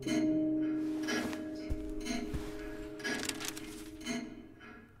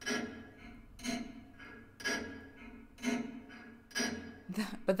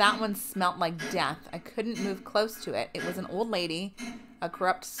 But that one smelt like death. I couldn't move close to it. It was an old lady, a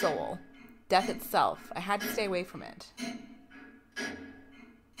corrupt soul. Death itself. I had to stay away from it.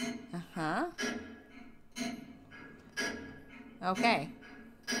 Uh-huh. Okay.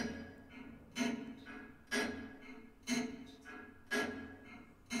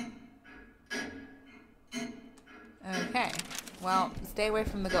 Okay. Well, stay away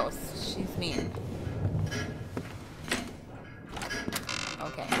from the ghost. She's mean.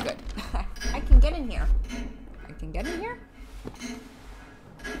 Okay, good. I can get in here. I can get in here?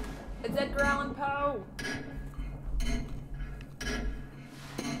 It's Edgar Allan Poe.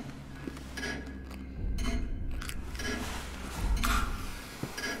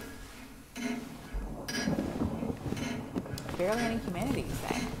 Barely any humanity, you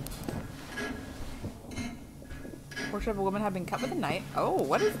say. Portrait of a woman having cut with a knife. Oh,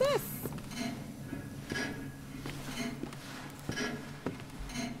 what is this?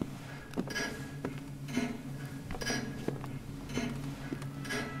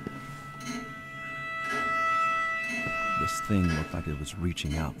 This thing looked like it was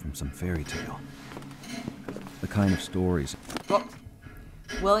reaching out from some fairy tale. The kind of stories... Oh.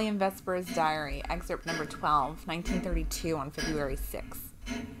 William Vesper's Diary, excerpt number 12, 1932 on February 6th.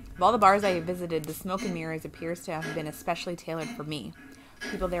 Of all the bars I have visited, the Smoke and Mirrors appears to have been especially tailored for me.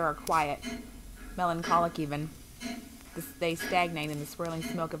 People there are quiet, melancholic even. They stagnate in the swirling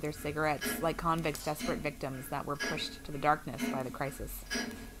smoke of their cigarettes, like convicts, desperate victims that were pushed to the darkness by the crisis.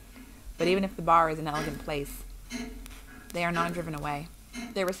 But even if the bar is an elegant place, they are not driven away.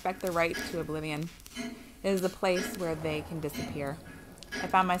 They respect their right to oblivion. It is a place where they can disappear. I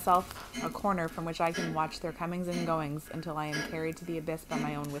found myself a corner from which I can watch their comings and goings until I am carried to the abyss by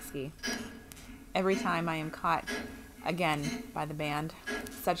my own whiskey. Every time I am caught again by the band.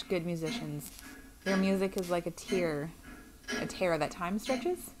 Such good musicians. Their music is like a tear that time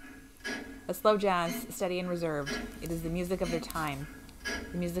stretches. A slow jazz, steady and reserved. It is the music of their time.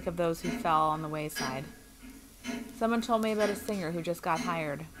 The music of those who fell on the wayside. Someone told me about a singer who just got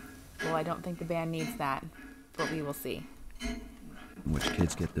hired. Well, I don't think the band needs that, but we will see. in which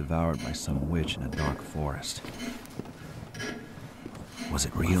kids get devoured by some witch in a dark forest. Was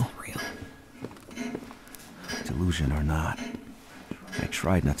it real? Delusion or not, I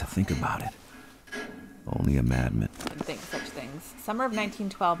tried not to think about it. Only a madman I'd think such things. songs. Summer of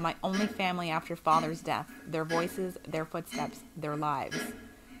 1912, my only family after father's death. Their voices, their footsteps, their lives.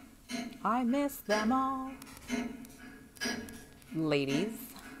 I miss them all. Ladies.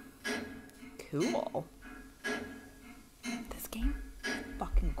 Cool. This game is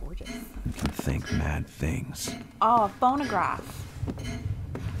fucking gorgeous. You can think mad things. Oh, a phonograph.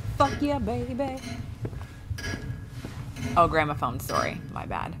 Fuck yeah, baby. Oh, gramophone, sorry. My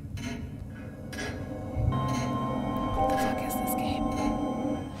bad. What the fuck is this game?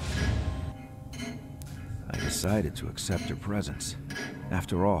 I decided to accept her presence.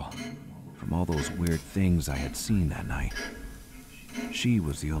 After all, from all those weird things I had seen that night, she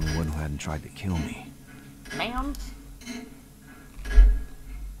was the only one who hadn't tried to kill me. Ma'am?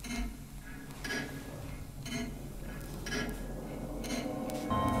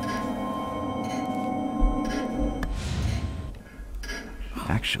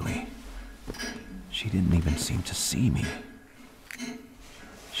 Actually, she didn't even seem to see me.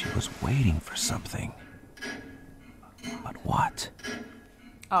 She was waiting for something. But what?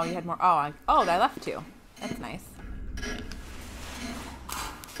 Oh, you had more. Oh, I left two. That's nice.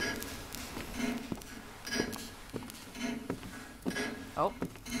 Oh.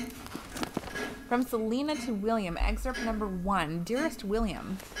 From Selena to William, excerpt number 1. Dearest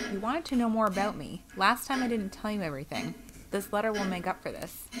William, you wanted to know more about me. Last time I didn't tell you everything. This letter will make up for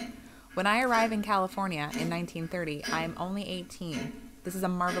this. When I arrive in California in 1930, I am only 18. This is a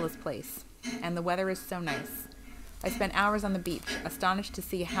marvelous place, and the weather is so nice. I spent hours on the beach, astonished to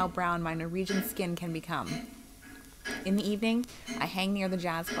see how brown my Norwegian skin can become. In the evening, I hang near the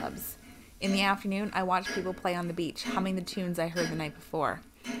jazz clubs. In the afternoon, I watch people play on the beach, humming the tunes I heard the night before.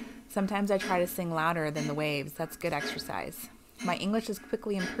 Sometimes I try to sing louder than the waves. That's good exercise. My English is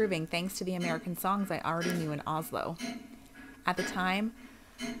quickly improving thanks to the American songs I already knew in Oslo. At the time,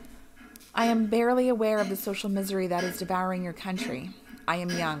 I am barely aware of the social misery that is devouring your country. I am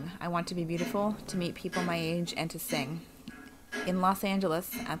young. I want to be beautiful, to meet people my age, and to sing. In Los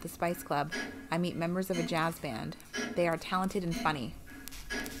Angeles, at the Spice Club, I meet members of a jazz band. They are talented and funny.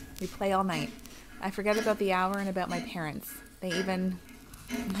 We play all night. I forget about the hour and about my parents. They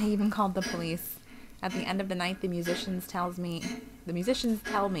even called the police. At the end of the night, the musicians tell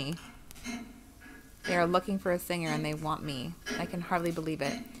me they are looking for a singer and they want me. I can hardly believe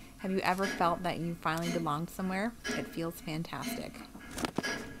it. Have you ever felt that you finally belonged somewhere? It feels fantastic.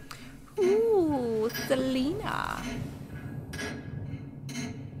 Ooh, Selena.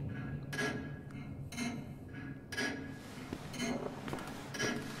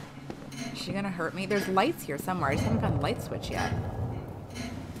 Is she gonna hurt me? There's lights here somewhere. I just haven't found the light switch yet.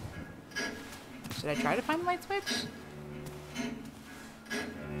 Should I try to find the light switch?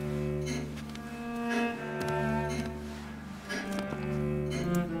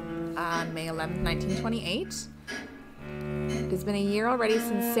 On May 11th, 1928. It has been a year already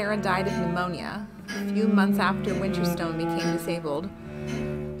since Sarah died of pneumonia, a few months after Winterstone became disabled,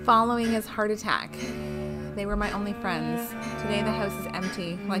 following his heart attack. They were my only friends. Today the house is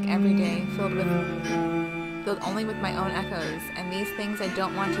empty, like every day, filled only with my own echoes, and these things I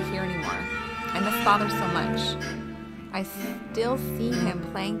don't want to hear anymore. I miss Father so much. I still see him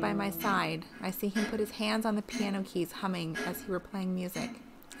playing by my side. I see him put his hands on the piano keys, humming as he were playing music.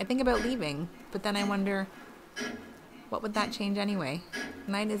 I think about leaving, but then I wonder, what would that change anyway?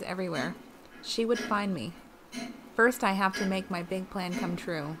 Night is everywhere. She would find me. First, I have to make my big plan come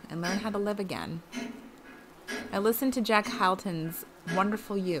true and learn how to live again. I listened to Jack Halton's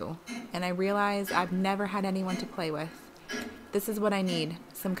Wonderful You, and I realize I've never had anyone to play with. This is what I need,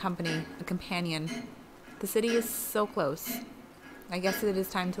 some company, a companion. The city is so close. I guess it is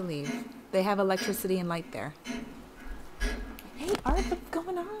time to leave. They have electricity and light there. Hey, Art, what's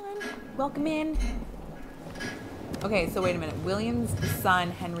going on? Welcome in. Okay, so wait a minute. William's the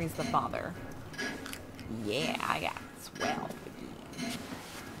son, Henry's the father. Yeah, I got 12 again.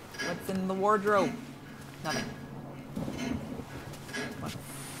 What's in the wardrobe? Nothing. What's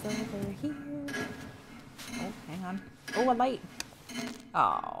over here? Oh, hang on. Oh, a light.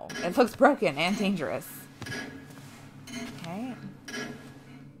 Oh, it looks broken and dangerous. Okay.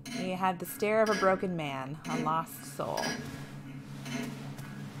 He had the stare of a broken man, a lost soul.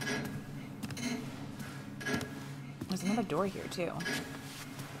 There's another door here, too.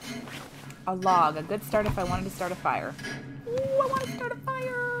 A log. A good start if I wanted to start a fire. Ooh, I want to start a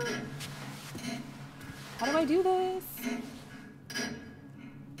fire! How do I do this?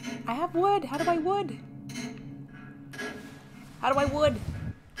 I have wood. How do I wood? How do I wood?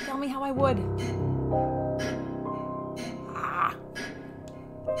 Tell me how I would. Ah.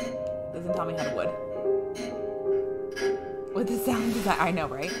 Doesn't tell me how to wood. With the sound design. I know,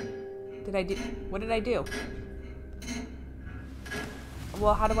 right? What did I do?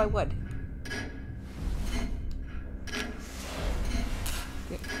 Well, how do I wood?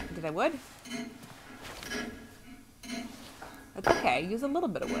 Did I wood? That's okay. Use a little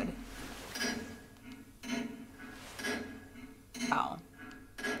bit of wood. Oh.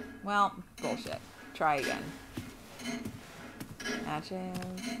 Well, bullshit. Try again. Matches.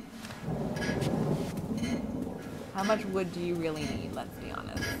 How much wood do you really need? Let's be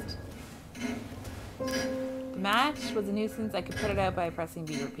honest. The match was a nuisance. I could put it out by pressing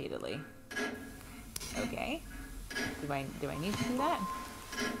B repeatedly. Okay. Do I need to do that?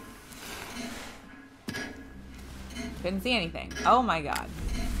 Couldn't see anything. Oh my god.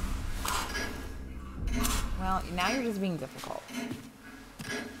 Well, now you're just being difficult.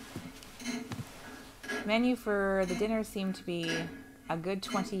 Menu for the dinner seemed to be a good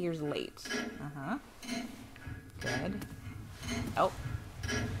 20 years late. Uh-huh. Good. Oh.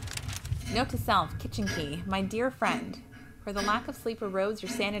 Note to self, kitchen key. My dear friend, for the lack of sleep erodes your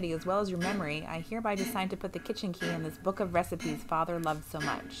sanity as well as your memory, I hereby decide to put the kitchen key in this book of recipes Father loved so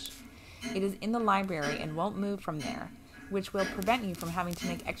much. It is in the library and won't move from there, which will prevent you from having to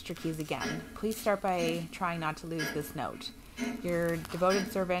make extra keys again. Please start by trying not to lose this note. Your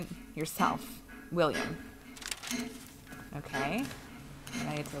devoted servant, yourself, William. Okay.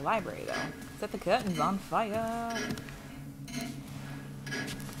 Now get to the library, though. Set the curtains on fire.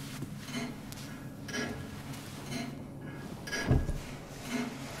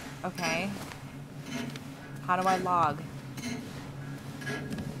 Okay. How do I log?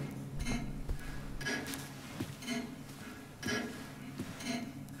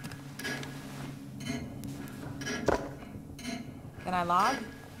 Can I log?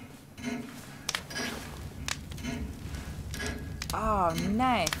 Oh,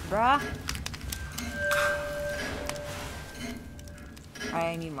 nice, bruh.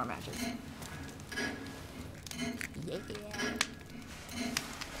 I need more matches. Yeah.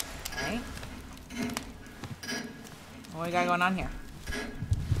 Alright. What we got going on here?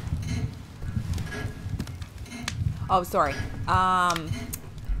 Oh, sorry. I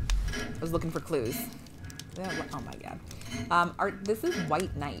was looking for clues. Oh my god. This is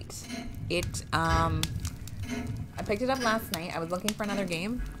White Knight. I picked it up last night. I was looking for another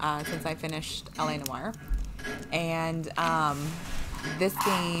game since I finished L.A. Noire. And this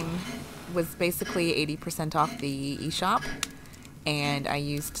game was basically 80% off the eShop. And I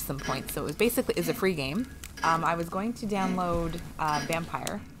used some points. So it was basically a free game. I was going to download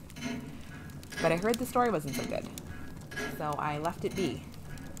Vampire. But I heard the story wasn't so good. So I left it be.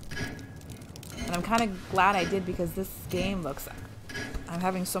 And I'm kind of glad I did because this game looks... I'm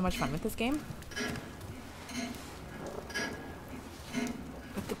having so much fun with this game.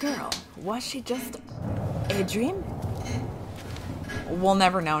 But the girl, was she just a dream? We'll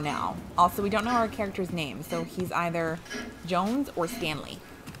never know now. Also, we don't know our character's name, so he's either Jones or Stanley.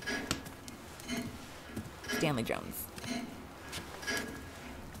 Stanley Jones.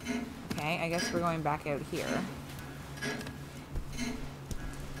 Okay, I guess we're going back out here.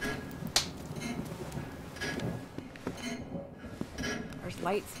 There's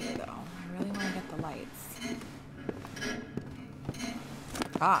lights here, though. I really want to get the lights.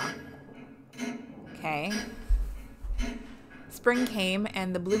 Ah. Okay. Spring came,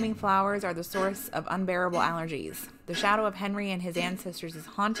 and the blooming flowers are the source of unbearable allergies. The shadow of Henry and his ancestors is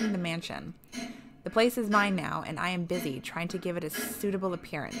haunting the mansion. The place is mine now, and I am busy trying to give it a suitable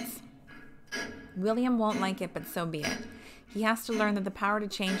appearance. William won't like it, but so be it. He has to learn that the power to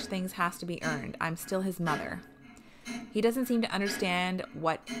change things has to be earned. I'm still his mother. He doesn't seem to understand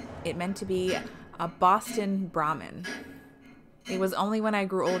what it meant to be a Boston Brahmin. It was only when I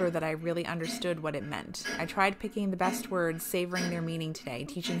grew older that I really understood what it meant. I tried picking the best words, savoring their meaning today,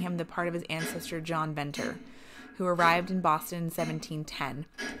 teaching him the part of his ancestor John Venter, who arrived in Boston in 1710,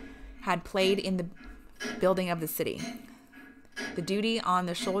 had played in the building of the city. The duty on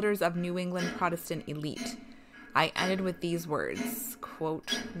the shoulders of New England Protestant elite. I ended with these words,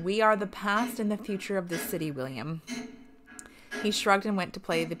 quote, "We are the past and the future of this city, William." He shrugged and went to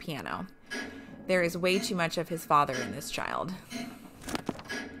play the piano. There is way too much of his father in this child.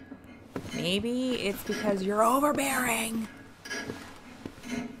 Maybe it's because you're overbearing.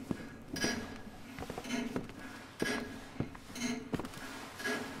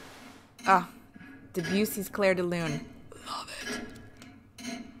 Ah, Debussy's Clair de Lune. Love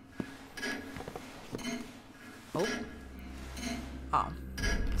it. Oh. Oh,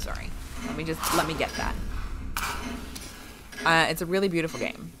 sorry. Let me get that. It's a really beautiful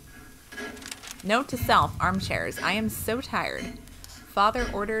game. Note to self, armchairs. I am so tired. Father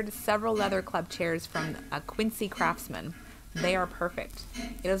ordered several leather club chairs from a Quincy craftsman. They are perfect.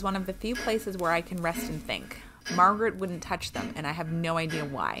 It is one of the few places where I can rest and think. Margaret wouldn't touch them, and I have no idea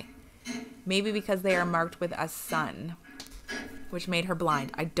why. Maybe because they are marked with a sun, which made her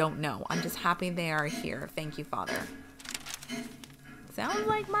blind. I don't know. I'm just happy they are here. Thank you, Father. Sounds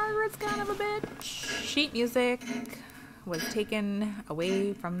like Margaret's kind of a bitch. Sheet music was taken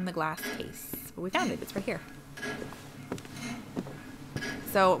away from the glass case. But we found it. It's right here.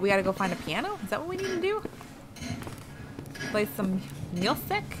 So we gotta go find a piano? Is that what we need to do? Play some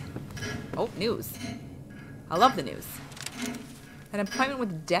music? Oh, news. I love the news. An appointment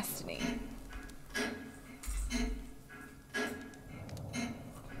with destiny.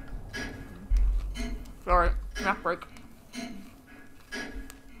 Sorry, snack break.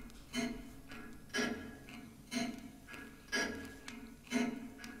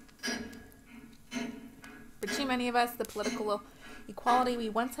 For too many of us, the political equality we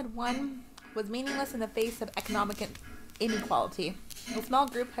once had won was meaningless in the face of economic inequality. A small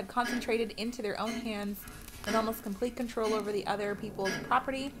group had concentrated into their own hands an almost complete control over the other people's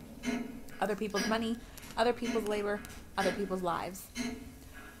property, other people's money, other people's labor, other people's lives.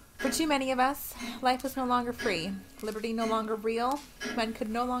 For too many of us, life was no longer free, liberty no longer real, men could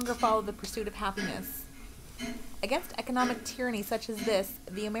no longer follow the pursuit of happiness. Against economic tyranny such as this,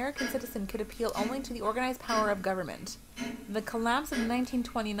 the American citizen could appeal only to the organized power of government. The collapse of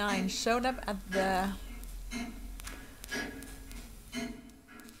 1929 showed up at the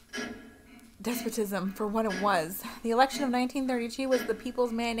despotism for what it was. The election of 1932 was the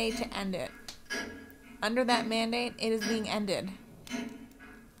people's mandate to end it. Under that mandate, it is being ended.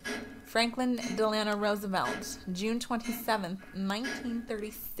 Franklin Delano Roosevelt, June 27th,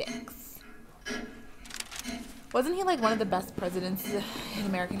 1936. Wasn't he like one of the best presidents in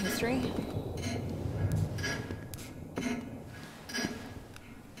American history?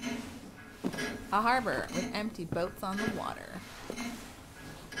 A harbor with empty boats on the water.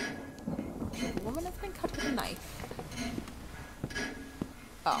 The woman has been cut with a knife.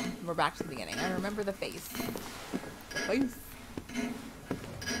 Oh, we're back to the beginning. I remember the face. The face.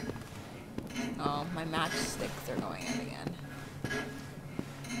 Oh, my matchsticks are going out again.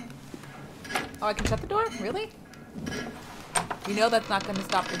 Oh, I can shut the door? Really? You know that's not going to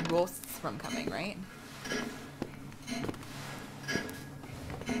stop the ghosts from coming, right?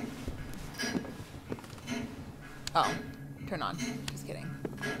 Oh, turn on. Just kidding.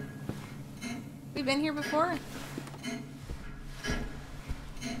 We've been here before?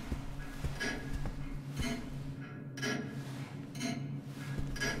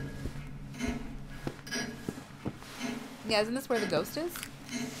 Yeah, isn't this where the ghost is?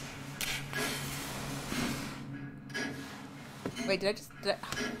 Wait, did I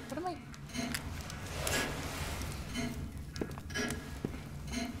what am I?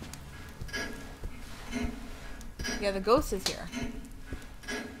 Yeah, the ghost is here.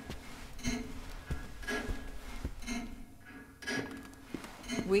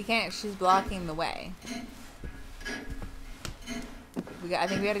 We can't, she's blocking the way. I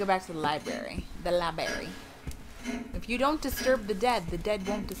think we gotta go back to the library. The library. If you don't disturb the dead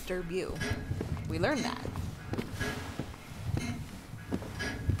won't disturb you. We learned that.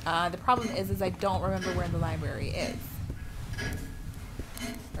 The problem is I don't remember where the library is.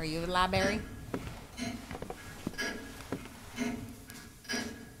 Are you the library?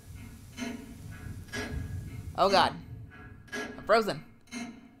 Oh god. I'm frozen.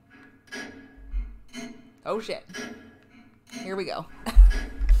 Oh shit. Here we go.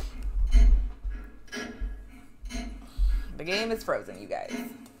 The game is frozen, you guys.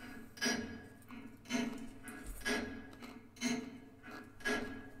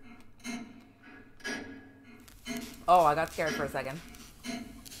 Oh, I got scared for a second.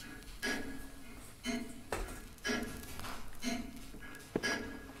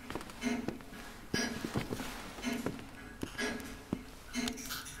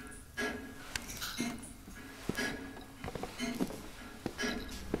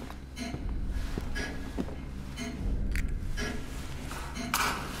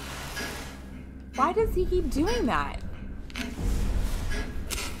 Why does he keep doing that?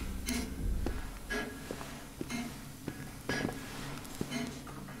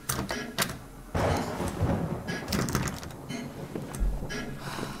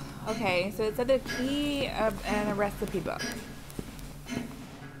 Okay, so it said the key and a recipe book.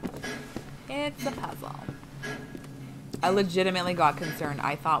 It's a puzzle. I legitimately got concerned.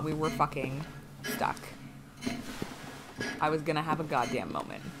 I thought we were fucking stuck. I was gonna have a goddamn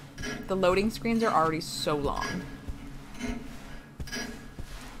moment. The loading screens are already so long.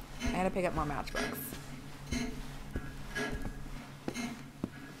 I had to pick up more matchbooks.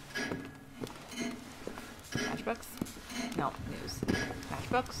 Matchbooks? No, news.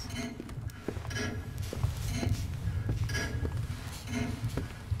 Matchbooks?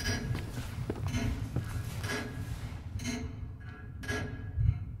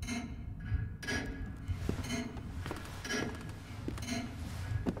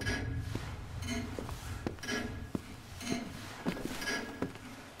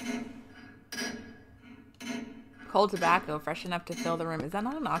 Cold tobacco, fresh enough to fill the room. Is that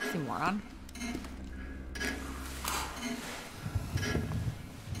not an oxymoron?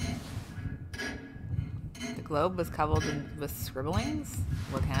 The globe was covered with scribblings?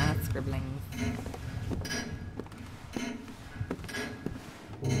 What kind of scribblings?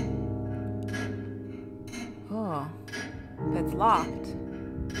 Oh, that's locked.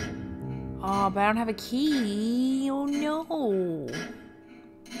 Oh, but I don't have a key. Oh no.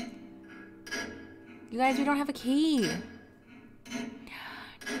 You guys, we don't have a key.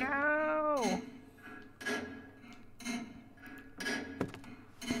 No.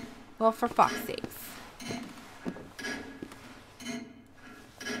 Well, for fuck's sakes.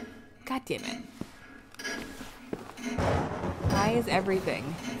 God damn it. Why is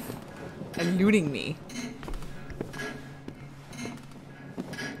everything eluding me?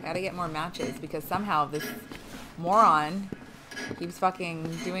 Gotta get more matches because somehow this moron keeps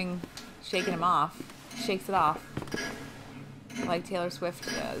fucking shaking him off. Shakes it off. Like Taylor Swift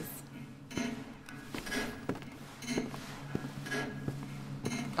does.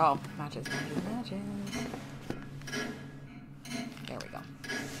 Oh, matches. There we go.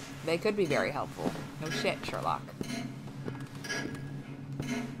 They could be very helpful. No shit, Sherlock.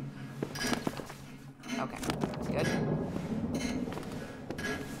 Okay. Good.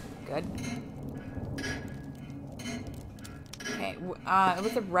 Good. Okay, it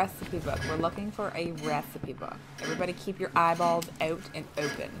was a recipe book. We're looking for a recipe book. Everybody keep your eyeballs out and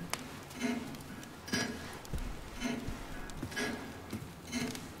open.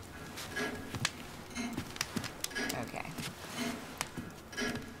 Okay.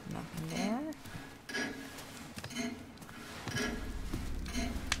 Nothing there.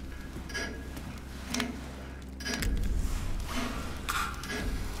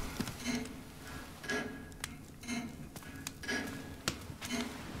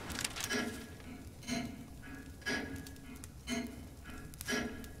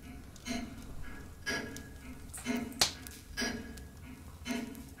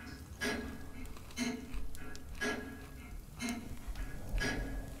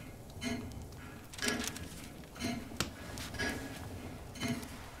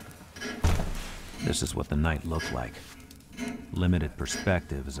 This is what the night looked like. Limited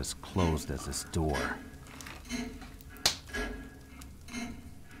perspective is as closed as this door.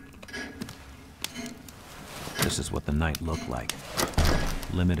 This is what the night looked like.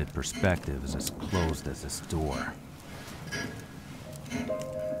 Limited perspective is as closed as this door.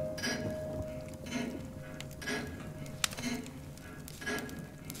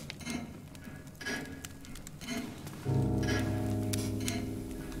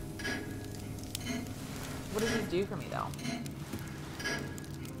 What does this do for me, though?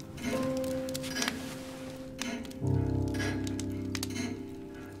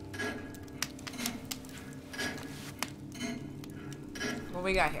 What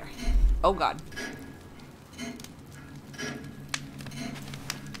we got here? Oh, God.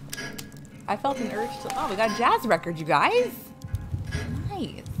 I felt an urge to... Oh, we got a jazz record, you guys.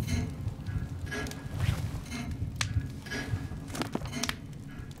 Nice.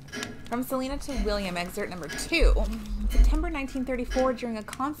 From Selena to William, excerpt number 2. September 1934, during a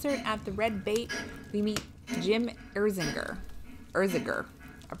concert at the Red Bait, we meet Jim Erzinger,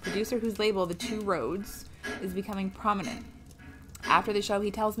 a producer whose label, The Two Roads, is becoming prominent. After the show,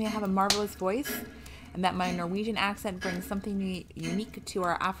 he tells me I have a marvelous voice and that my Norwegian accent brings something unique to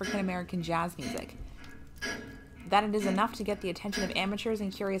our African-American jazz music. That it is enough to get the attention of amateurs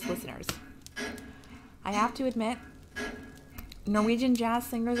and curious listeners. I have to admit, Norwegian jazz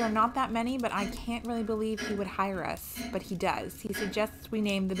singers are not that many, but I can't really believe he would hire us. But he does. He suggests we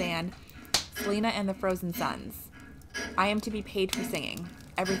name the band Selena and the Frozen Sons. I am to be paid for singing.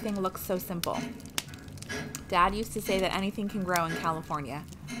 Everything looks so simple. Dad used to say that anything can grow in California.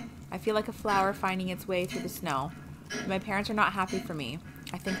 I feel like a flower finding its way through the snow. My parents are not happy for me.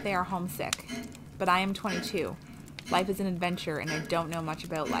 I think they are homesick. But I am 22. Life is an adventure, and I don't know much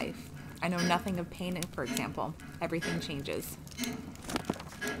about life. I know nothing of pain, for example. Everything changes. Is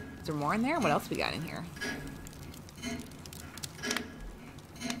there more in there? What else we got in here?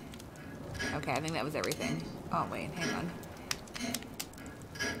 Okay, I think that was everything. Oh, wait, hang on.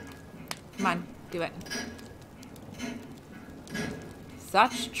 Come on, do it.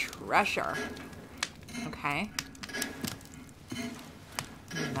 Such treasure. Okay.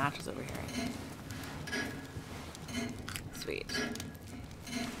 There's matches over here. Sweet.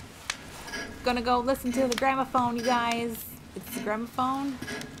 Gonna go listen to the gramophone, you guys. It's the gramophone.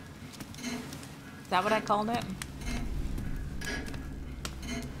 Is that what I called it?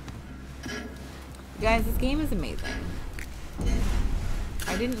 You guys, this game is amazing.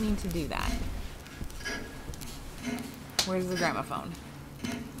 I didn't mean to do that. Where's the gramophone?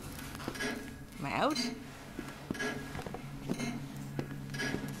 Am I out?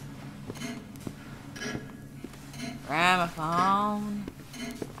 Gramophone.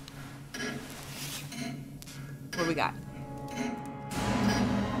 What do we got?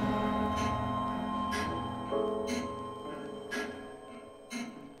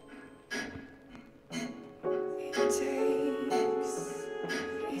 It takes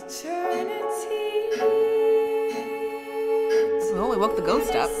eternity. Oh, we woke the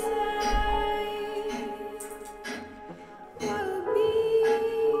ghost up. What'll be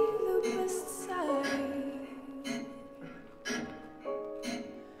the best side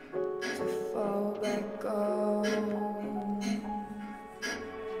to fall back on?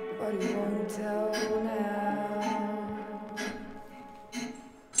 But he won't tell now.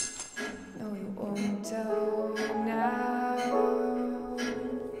 No, he won't tell now.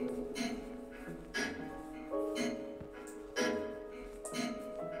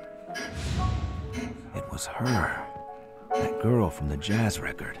 It was her. That girl from the jazz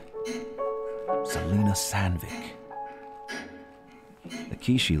record. Selena Sandvik. The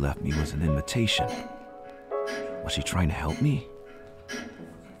key she left me was an invitation. Was she trying to help me?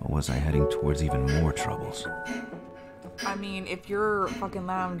 Or was I heading towards even more troubles? I mean, if your fucking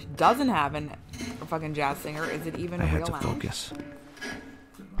lounge doesn't have a fucking jazz singer, is it even I a had real to lounge? focus.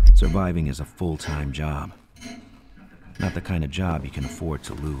 Surviving is a full-time job. Not the kind of job you can afford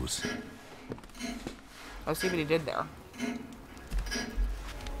to lose. Let's see what he did there.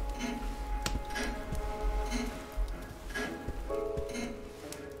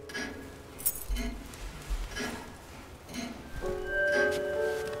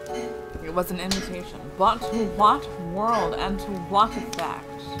 It was an invitation. But to what world and to what effect?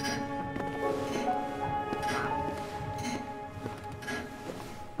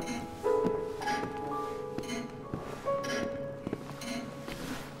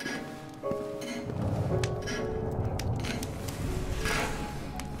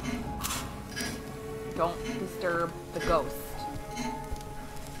 Don't disturb the ghost.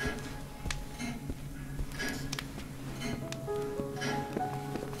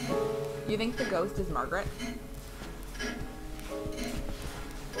 You think the ghost is Margaret?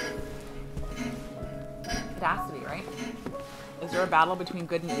 It has to be, right? Is there a battle between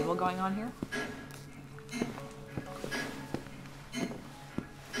good and evil going on here?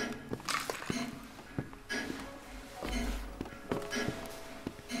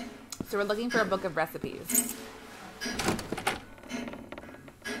 So we're looking for a book of recipes.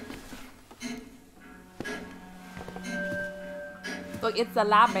 Look, it's a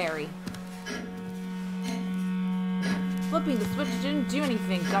library. Flipping the switch didn't do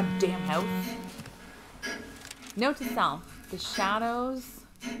anything, goddamn house. Note to self, the shadows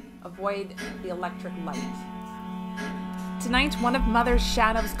avoid the electric light. Tonight, one of Mother's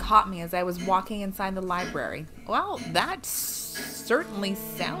shadows caught me as I was walking inside the library. Well, that certainly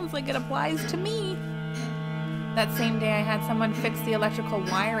sounds like it applies to me. That same day, I had someone fix the electrical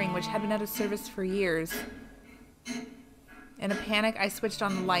wiring, which had been out of service for years. In a panic, I switched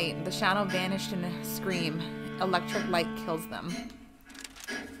on the light. The shadow vanished in a scream. Electric light kills them.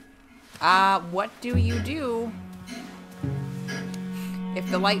 What do you do if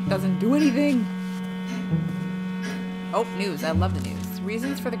the light doesn't do anything? Oh, news. I love the news.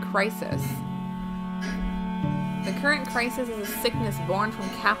 Reasons for the crisis. The current crisis is a sickness born from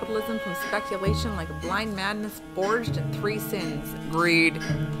capitalism, from speculation, like a blind madness forged in three sins. Greed.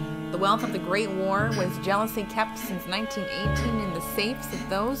 The wealth of the Great War was jealously kept since 1918 in the safes of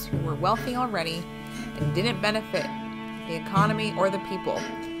those who were wealthy already and didn't benefit the economy or the people.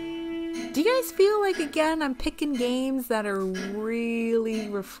 Do you guys feel like, again, I'm picking games that are really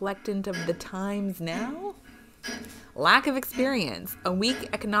reflectant of the times now? Lack of experience. A weak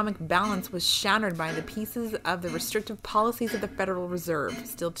economic balance was shattered by the pieces of the restrictive policies of the Federal Reserve,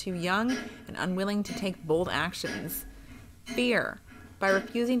 still too young and unwilling to take bold actions. Fear. By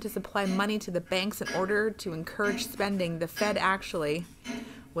refusing to supply money to the banks in order to encourage spending, the Fed actually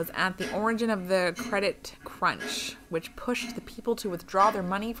was at the origin of the credit crunch, which pushed the people to withdraw their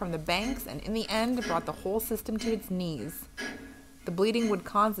money from the banks and in the end brought the whole system to its knees. The bleeding would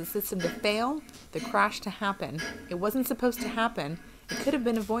cause the system to fail, the crash to happen. It wasn't supposed to happen. It could have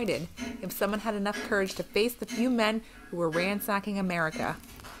been avoided if someone had enough courage to face the few men who were ransacking America.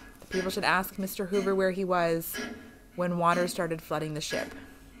 The people should ask Mr. Hoover where he was when water started flooding the ship.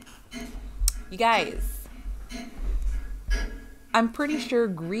 You guys, I'm pretty sure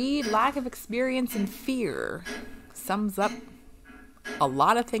greed, lack of experience, and fear sums up a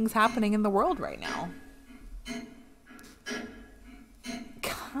lot of things happening in the world right now.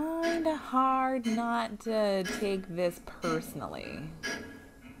 Kind kind of hard not to take this personally.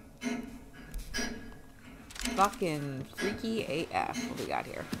 Fucking freaky AF. What do we got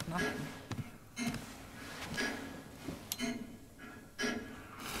here? Nothing.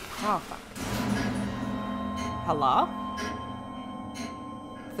 Oh, fuck. Hello?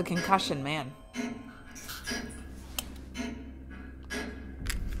 It's a concussion, man.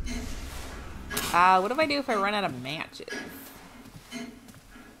 What do I do if I run out of matches?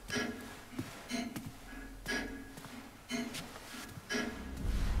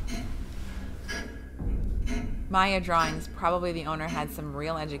 Maya Drawings, probably the owner had some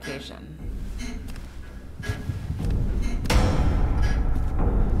real education.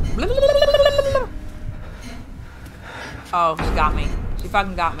 Oh, she got me. She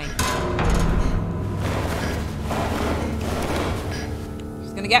fucking got me.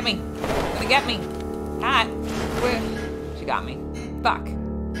 She's gonna get me. She's gonna get me. Cat. She got me. Fuck.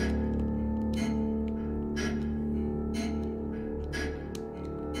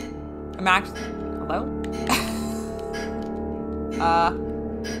 I'm actually... Hello? I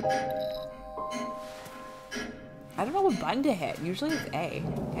don't know what button to hit. Usually it's A.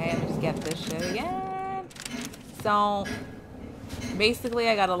 Okay, let me just get this shit again. So, basically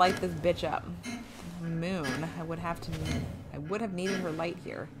I gotta light this bitch up. Moon. I would have needed her light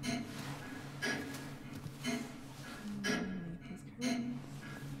here.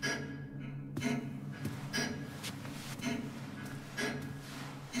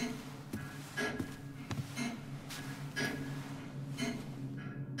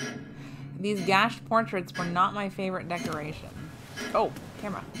 These gashed portraits were not my favorite decoration. Oh,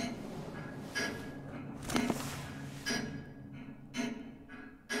 camera.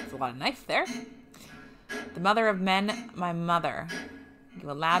 There's a lot of knife there. The mother of men, my mother.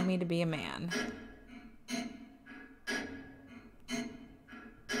 You allowed me to be a man.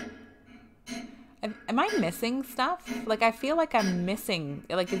 Am I missing stuff? Like, I feel like I'm missing,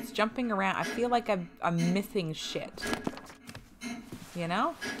 like it's jumping around. I feel like I'm missing shit. You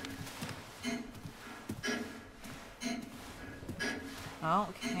know?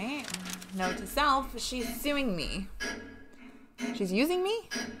 Okay. Note to self, she's suing me. She's using me?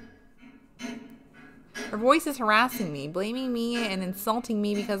 Her voice is harassing me, blaming me and insulting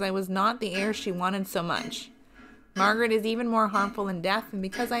me because I was not the heir she wanted so much. Margaret is even more harmful than death, and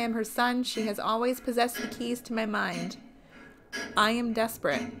because I am her son, she has always possessed the keys to my mind. I am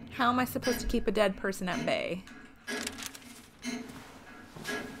desperate. How am I supposed to keep a dead person at bay?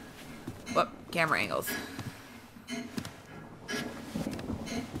 Whoop, camera angles.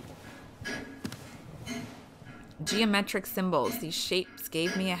 Geometric symbols. These shapes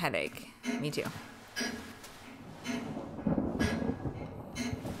gave me a headache. Me too.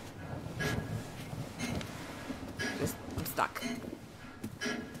 I'm stuck.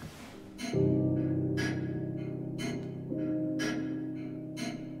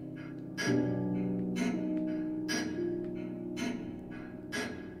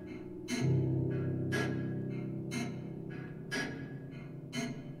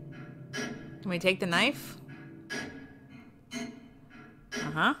 Can we take the knife?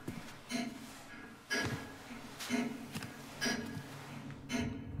 Uh-huh.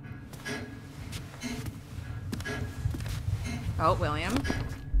 Oh, William.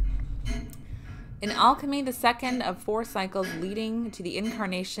 In alchemy, the second of 4 cycles leading to the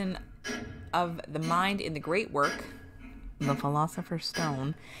incarnation of the mind in the great work, the Philosopher's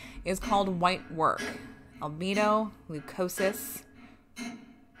Stone, is called white work, albedo, leucosis.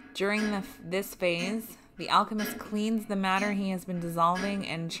 During this phase, the alchemist cleans the matter he has been dissolving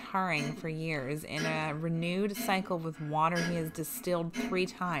and charring for years in a renewed cycle with water he has distilled 3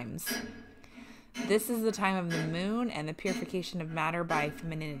 times. This is the time of the moon and the purification of matter by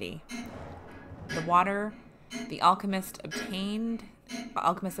femininity. The water the alchemist obtained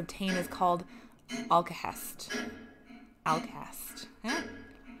is called alkahest. Alkahest. Huh?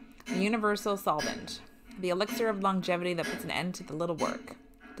 The universal solvent. The elixir of longevity that puts an end to the little work.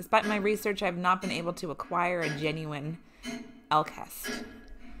 Despite my research, I have not been able to acquire a genuine alkahest.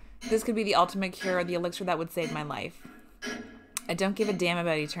 This could be the ultimate cure, the elixir that would save my life. I don't give a damn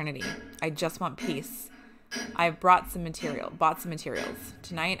about eternity. I just want peace. I've bought some materials.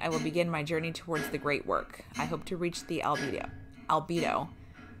 Tonight, I will begin my journey towards the great work. I hope to reach the albedo.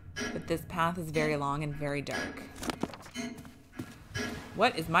 But this path is very long and very dark.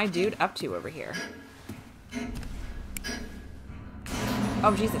 What is my dude up to over here?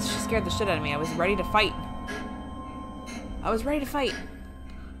 Oh, Jesus, she scared the shit out of me. I was ready to fight.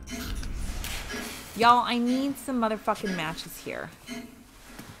 Y'all, I need some motherfucking matches here.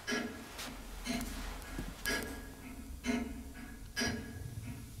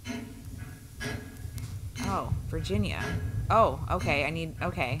 Virginia. Oh, okay.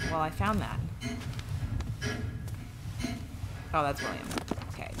 Okay, well, I found that. Oh, that's William.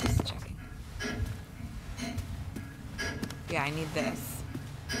 Okay, just checking. Yeah, I need this.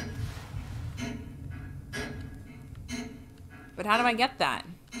 But how do I get that?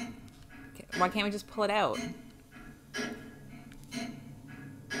 Why can't we just pull it out?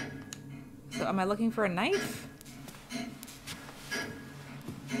 So am I looking for a knife?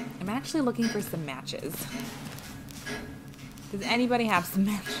 I'm actually looking for some matches. Does anybody have some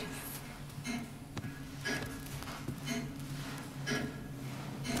matches?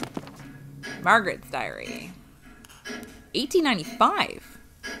 Margaret's diary. 1895.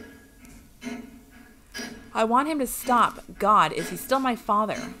 I want him to stop. God, is he still my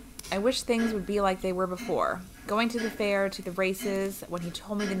father? I wish things would be like they were before. Going to the fair, to the races, when he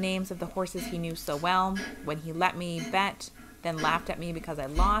told me the names of the horses he knew so well, when he let me bet, then laughed at me because I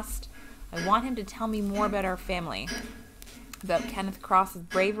lost. I want him to tell me more about our family. About Kenneth Cross's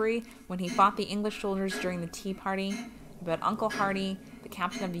bravery when he fought the English soldiers during the Tea Party. About Uncle Hardy, the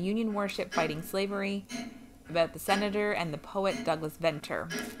captain of the Union warship fighting slavery. About the senator and the poet Douglas Venter.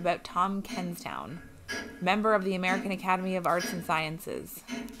 About Tom Kenstown, member of the American Academy of Arts and Sciences.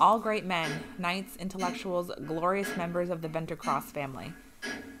 All great men, knights, intellectuals, glorious members of the Venter Cross family.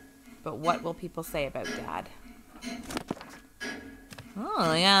 But what will people say about Dad?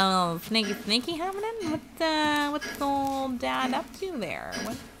 Oh, yeah, a little sneaky happening? What's old Dad up to there?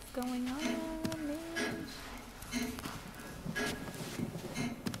 What's going on, bitch?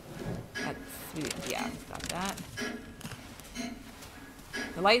 That's sweet. Yeah, got that.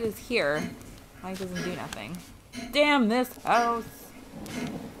 The light is here. Light doesn't do nothing. Damn this house!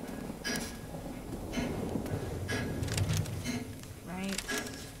 Right.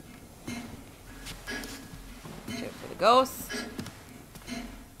 Watch out for the ghost.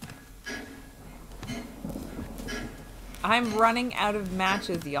 I'm running out of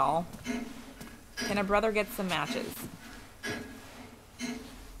matches, y'all. Can a brother get some matches?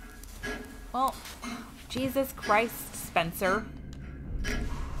 Well, Jesus Christ, Spencer.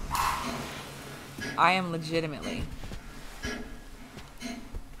 I am legitimately.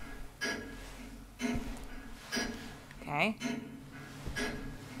 Okay.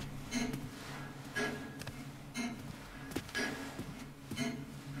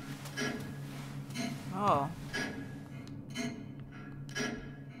 Oh.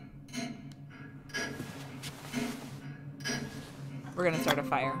 We're gonna start a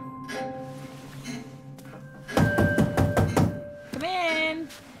fire. Come in!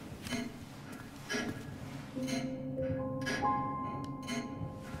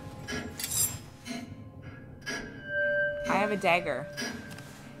 I have a dagger.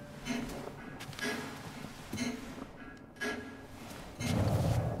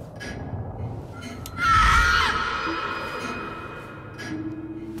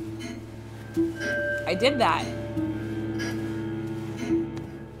 I did that.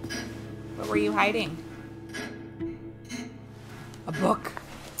 What were you hiding? A book.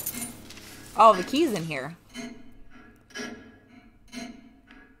 Oh, the key's in here.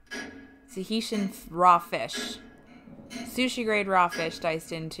 Tahitian raw fish. Sushi grade raw fish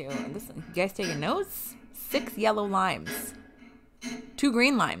diced into. Listen, you guys taking notes? 6 yellow limes. 2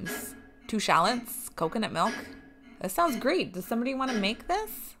 green limes. 2 shallots. Coconut milk. That sounds great. Does somebody want to make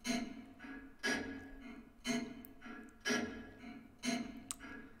this?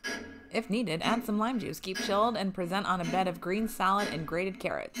 If needed, add some lime juice. Keep chilled and present on a bed of green salad and grated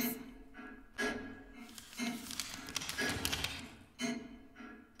carrots.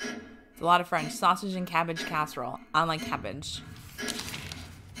 It's a lot of French. Sausage and cabbage casserole. I like cabbage.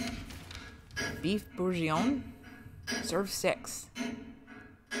 Beef bourguignon. Serve 6.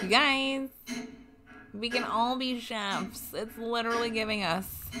 You guys, we can all be chefs. It's literally giving us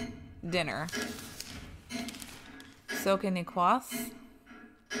dinner. Soca-niquoise.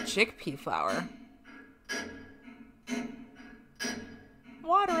 Chickpea flour.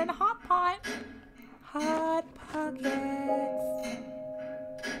 Water in a hot pot. Hot pockets.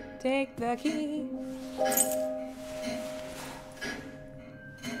 Take the key.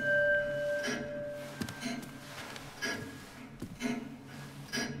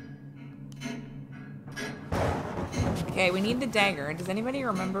 Okay, we need the dagger. Does anybody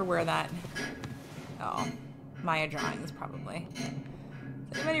remember where that... Oh, Maya drawings, probably.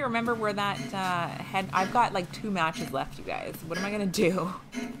 Does anybody remember where that head... I've got like 2 matches left, you guys. What am I gonna do?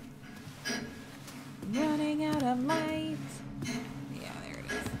 Running out of light. Yeah, there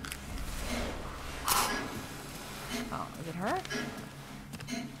it is. Oh, is it her?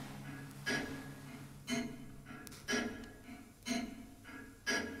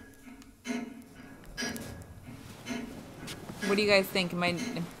 What do you guys think?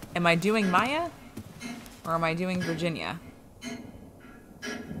 Am I doing Maya? Or am I doing Virginia?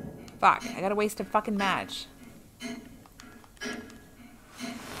 Fuck, I gotta waste a fucking match.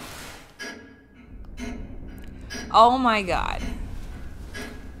 Oh my god.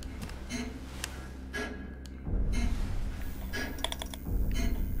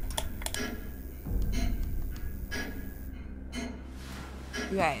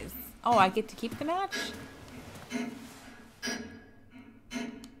 You guys. Oh, I get to keep the match?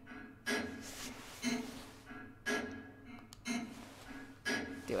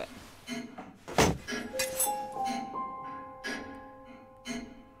 Do it.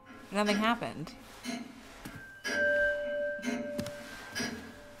 Nothing happened.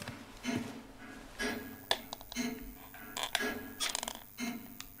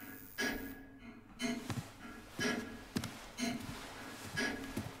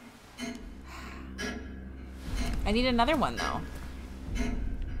 I need another one, though.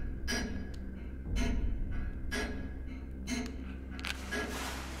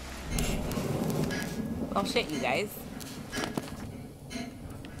 Well, shit, you guys.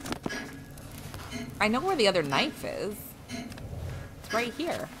 I know where the other knife is. It's right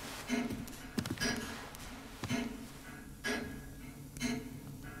here.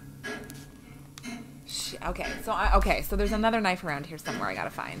 Okay, so there's another knife around here somewhere I gotta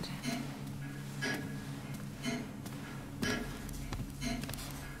find.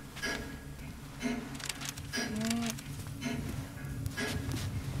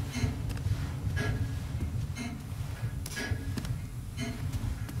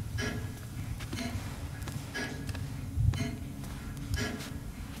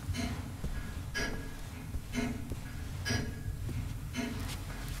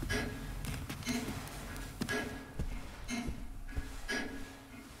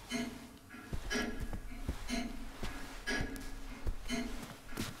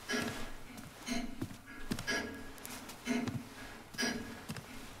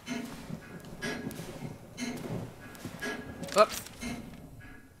 Whoops.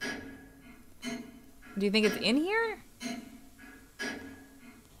 Do you think it's in here?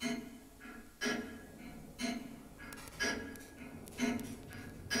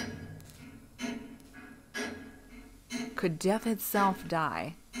 Could death itself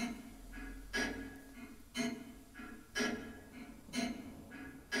die?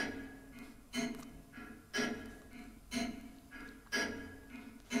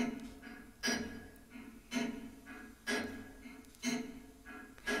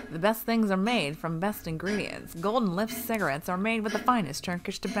 The best things are made from best ingredients. Golden Lips cigarettes are made with the finest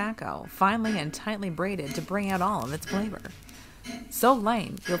Turkish tobacco, finely and tightly braided to bring out all of its flavor. So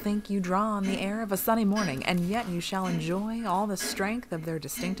light, you'll think you draw on the air of a sunny morning, and yet you shall enjoy all the strength of their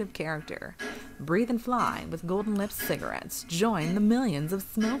distinctive character. Breathe and fly with Golden Lips cigarettes. Join the millions of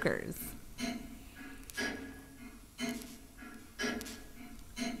smokers.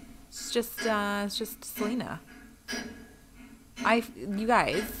 It's just Selena. You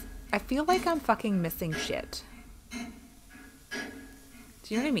guys, I feel like I'm fucking missing shit. Do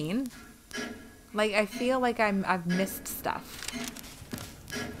you know what I mean? Like, I feel like I've missed stuff.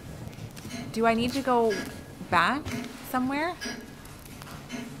 Do I need to go back somewhere?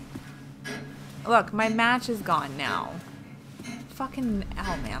 Look, my match is gone now. Fucking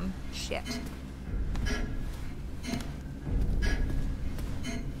hell, man. Shit.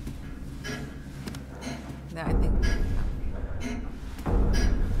 No, I think...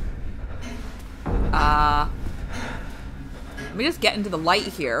 Let me just get into the light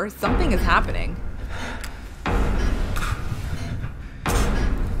here. Something is happening.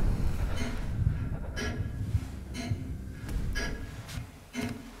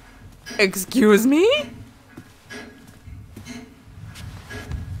 Excuse me?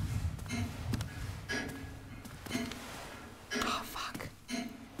 Oh, fuck.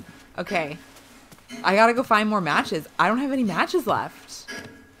 Okay. I gotta go find more matches. I don't have any matches left.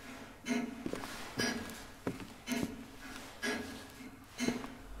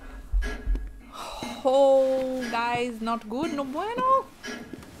 Oh, guys, not good, no bueno.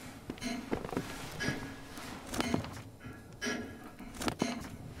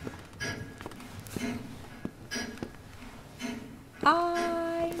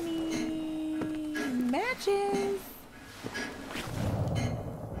 I need matches.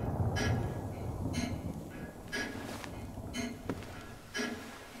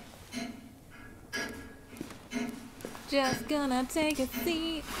 Just gonna take a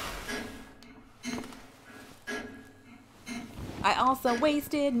seat. I also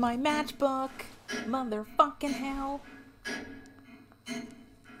wasted my matchbook. Motherfucking hell.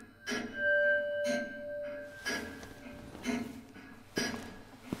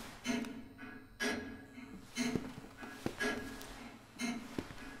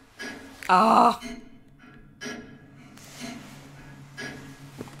 Oh.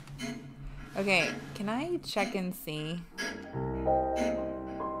 Okay, can I check and see?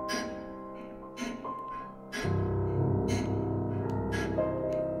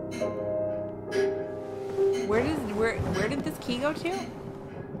 Where did this key go to?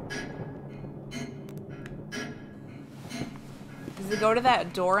 Does it go to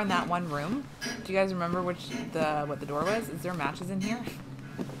that door in that one room? Do you guys remember what the door was? Is there matches in here?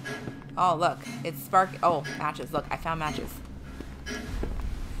 Oh, look. It's oh, matches. Look, I found matches.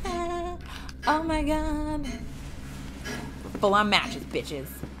 Oh my god. Full on matches, bitches.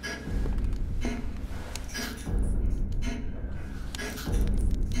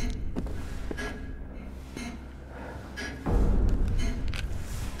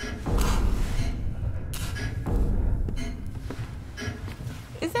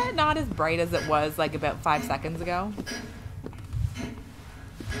 Is that not as bright as it was like about 5 seconds ago?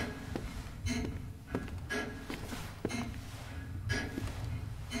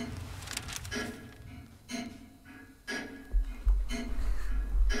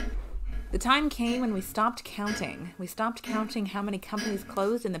 The time came when we stopped counting. We stopped counting how many companies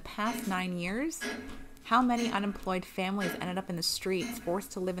closed in the past 9 years. How many unemployed families ended up in the streets,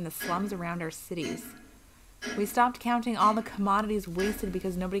 forced to live in the slums around our cities. We stopped counting all the commodities wasted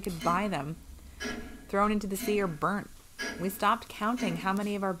because nobody could buy them, thrown into the sea or burnt. We stopped counting how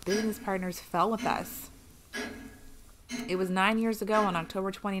many of our business partners fell with us. It was 9 years ago on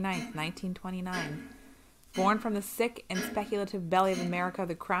October 29th, 1929. Born from the sick and speculative belly of America,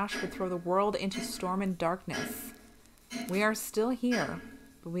 the crash would throw the world into storm and darkness. We are still here,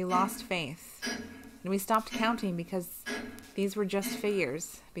 but we lost faith. And we stopped counting because these were just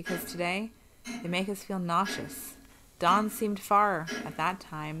figures, because today they make us feel nauseous. Dawn seemed far at that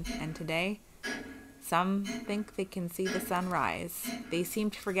time, and today some think they can see the sun rise. They seem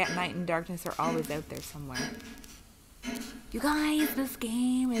to forget night and darkness are always out there somewhere. You guys, this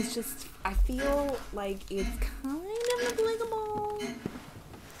game is just, I feel like it's kind of applicable.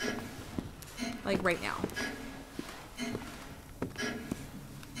 Like right now.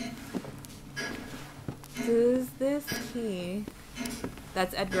 Is this key?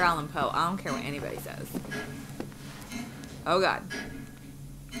 That's Edgar Allan Poe. I don't care what anybody says. Oh god.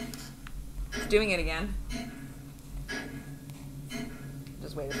 It's doing it again.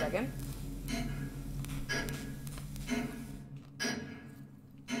 Just wait a second.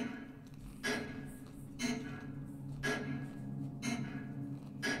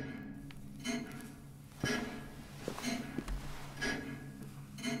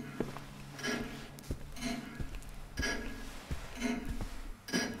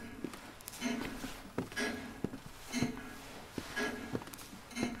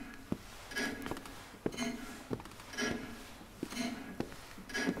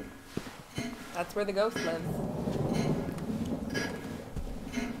 That's where the ghost lives.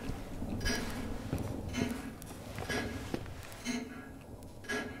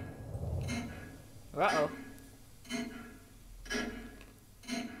 Uh-oh.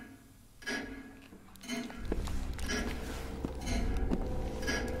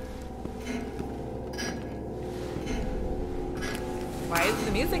 Why is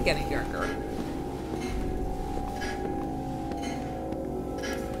the music getting darker?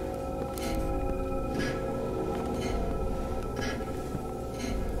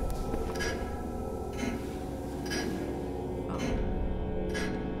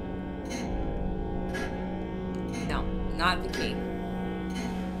 Not the key.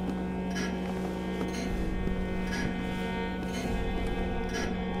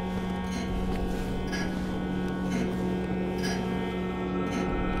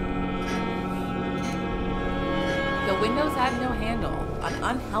 The windows had no handle, an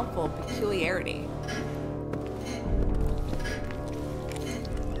unhelpful peculiarity.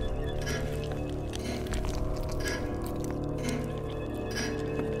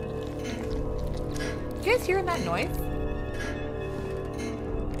 You guys hearing that noise?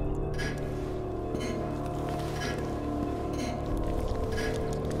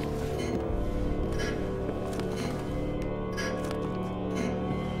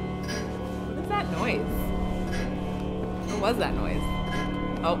 What was that noise?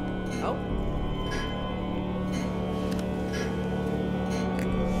 Oh, oh.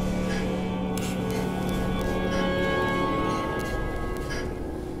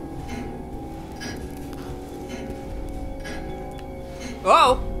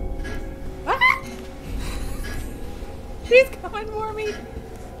 Whoa! Ah! She's coming for me.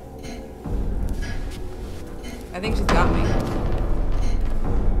 I think she's got me.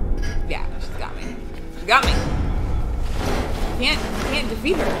 Yeah, she's got me. She got me. Can't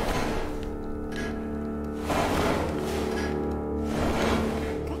defeat her.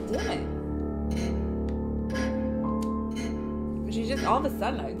 just all of a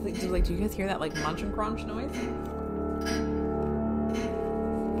sudden, I was like, do you guys hear that like munch and crunch noise?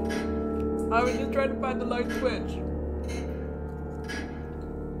 I was just trying to find the light switch.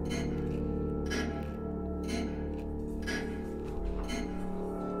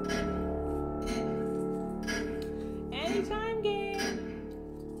 Anytime game.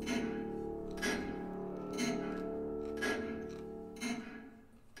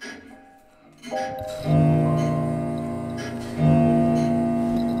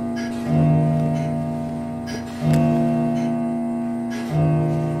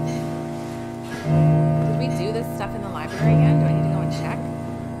 Did we do this stuff in the library again? Do I need to go and check?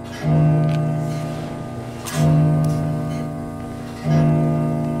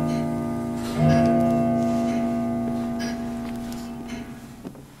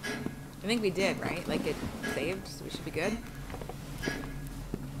 I think we did, right? Like it saved, so we should be good.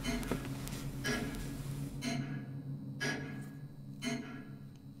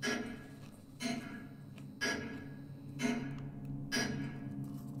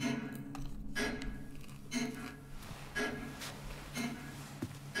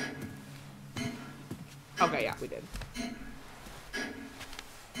 Okay, yeah, we did.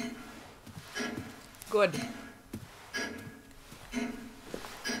 Good.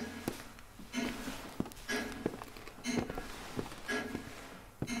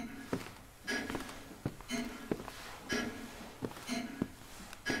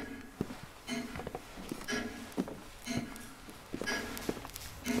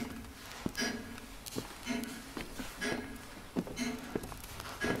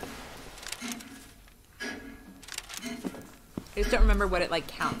 I just don't remember what it like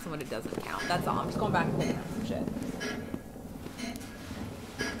counts and what it doesn't count. That's all. I'm just going back and picking up some shit.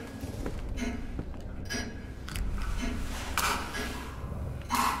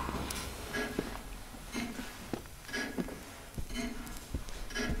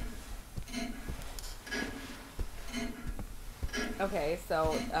 Okay,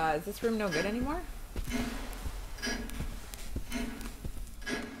 so is this room no good anymore?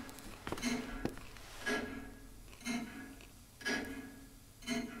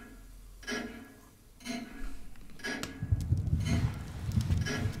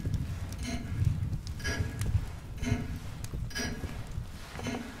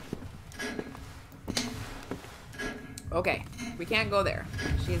 Okay, we can't go there.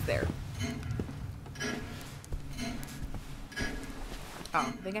 She's there. Oh, I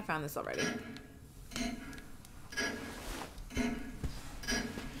think I found this already.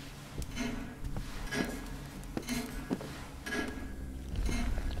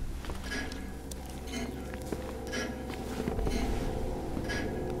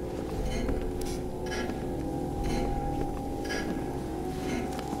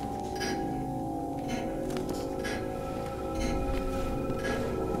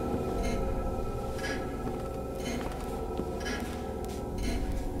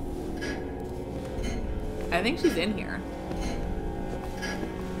 I think she's in here.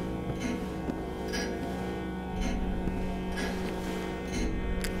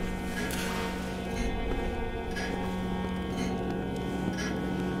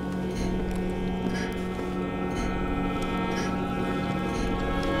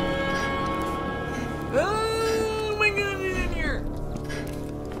 Oh my god, she's in here.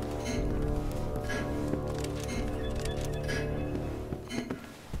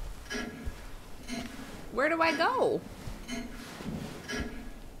 Where do I go?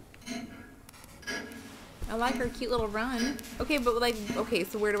 I like her cute little run. Okay, but like, okay,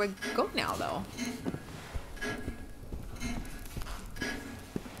 so where do I go now, though?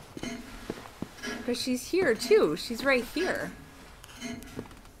 Because she's here, too. She's right here.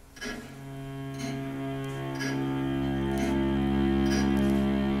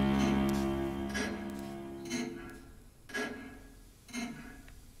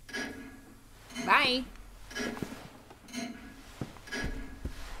 Bye.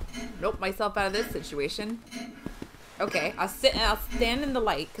 Nope, myself out of this situation. Okay, I'll stand in the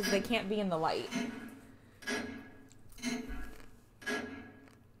light because they can't be in the light.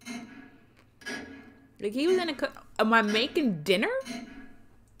 Like he was in a. Am I making dinner?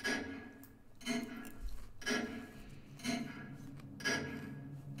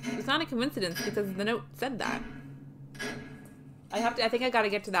 It's not a coincidence because the note said that. I think I gotta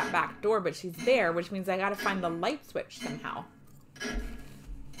get to that back door, but she's there, which means I gotta find the light switch somehow.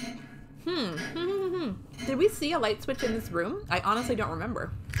 Did we see a light switch in this room? I honestly don't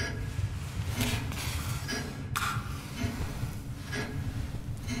remember.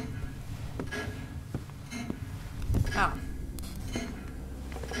 Oh.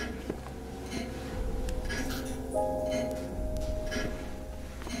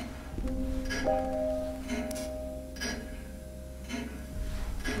 Is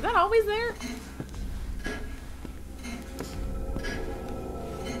that always there?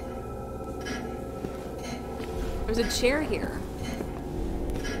 There's a chair here.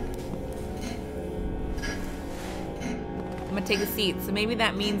 I'm gonna take a seat, so maybe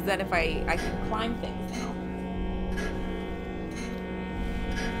that means that if I can climb things now.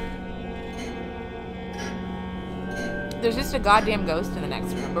 There's just a goddamn ghost in the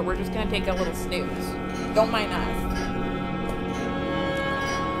next room, but we're just gonna take a little snooze. Don't mind us.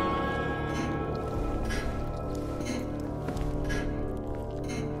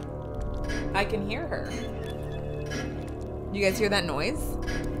 I can hear her. You guys hear that noise?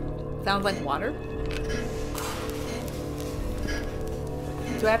 Sounds like water.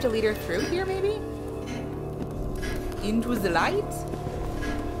 Do I have to lead her through here, maybe? Into the light?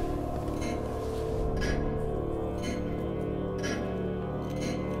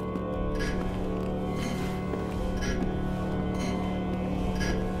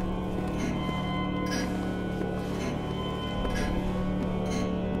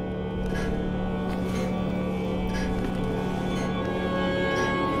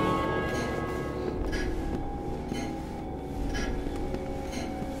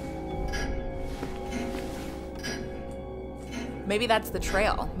 Maybe that's the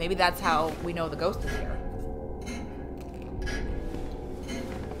trail. Maybe that's how we know the ghost is here.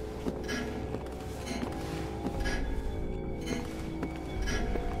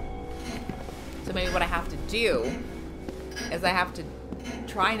 So maybe what I have to do is I have to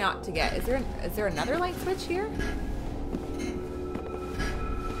try not to get... Is there another light switch here?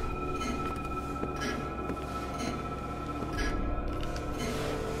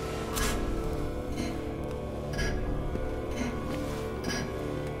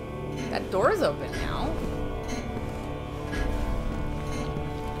 Door's open now.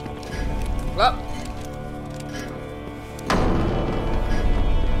 Whoa.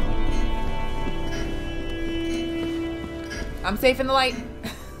 I'm safe in the light.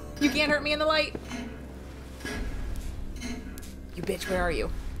 You can't hurt me in the light. You bitch, where are you?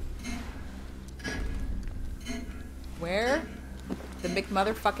 Where the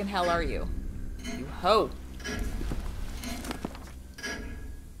McMotherfucking hell are you? You hoe.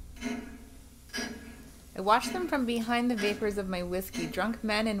 I watch them from behind the vapors of my whiskey. Drunk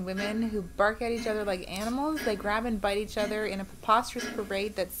men and women who bark at each other like animals. They grab and bite each other in a preposterous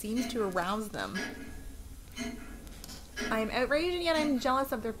parade that seems to arouse them. I am outraged and yet I'm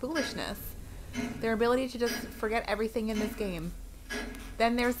jealous of their foolishness. Their ability to just forget everything in this game.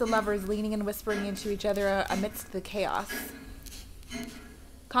 Then there's the lovers leaning and whispering into each other amidst the chaos.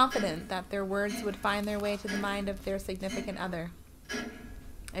 Confident that their words would find their way to the mind of their significant other.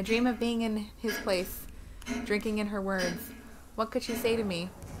 I dream of being in his place. Drinking in her words. What could she say to me?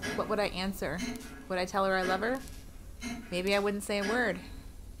 What would I answer? Would I tell her I love her? Maybe I wouldn't say a word.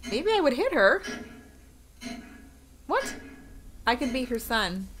 Maybe I would hit her. What? I could be her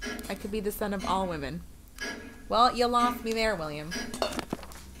son. I could be the son of all women. Well, you lost me there, William.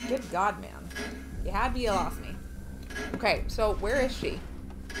 Good God, man. You had me, you lost me. Okay, so where is she?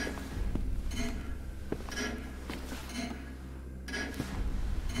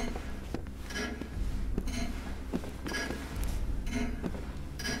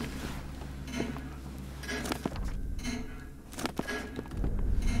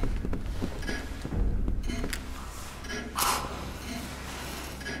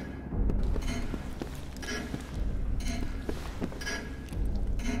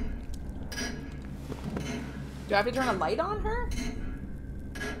 Do I have to turn a light on her?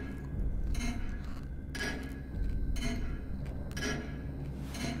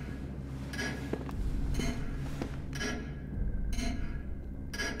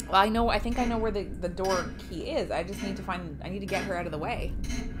 Well, I think I know where the door key is. I just need to I need to get her out of the way.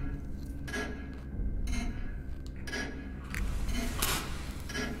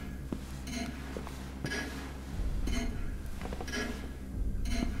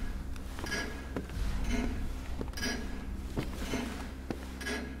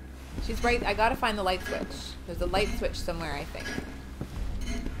 She's right. I gotta find the light switch. There's a light switch somewhere, I think.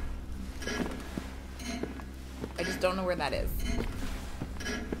 I just don't know where that is.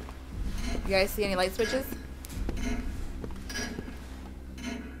 You guys see any light switches?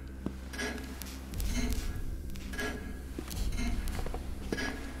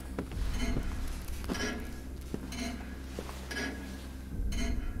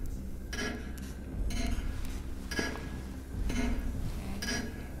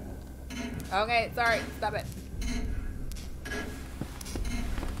 Okay, sorry. Stop it.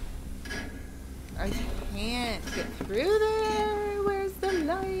 I can't get through there. Where's the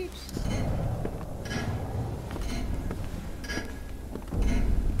light?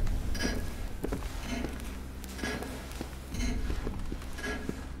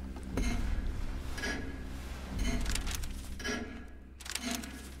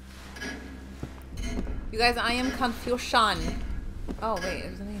 You guys, I am confusion. Oh, wait.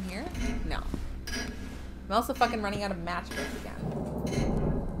 Is there anything here? No. I'm also fucking running out of matches again.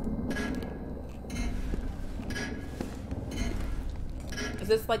 Is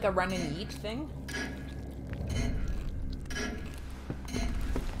this like a run and eat thing?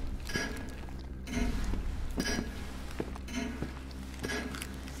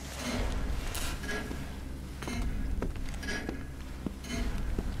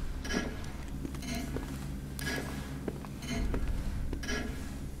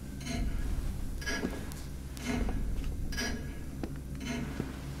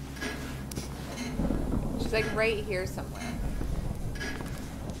 She's like right here somewhere.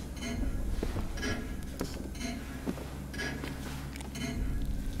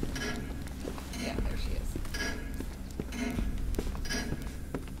 Yeah, there she is.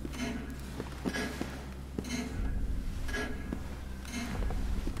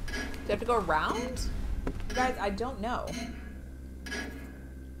 Do I have to go around? You guys, I don't know.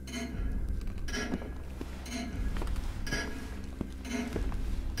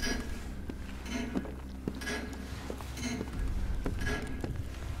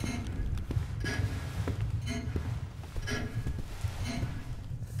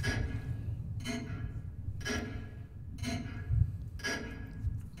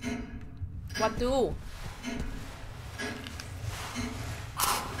 What do?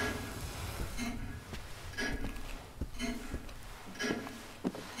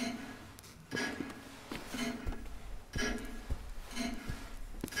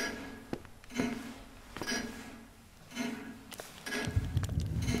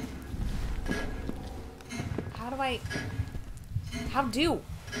 How do?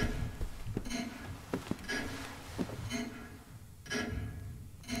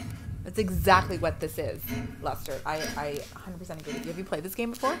 That's exactly what this is, Lester. I 100% agree with you. Have you played this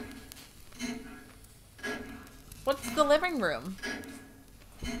game before? What's the living room?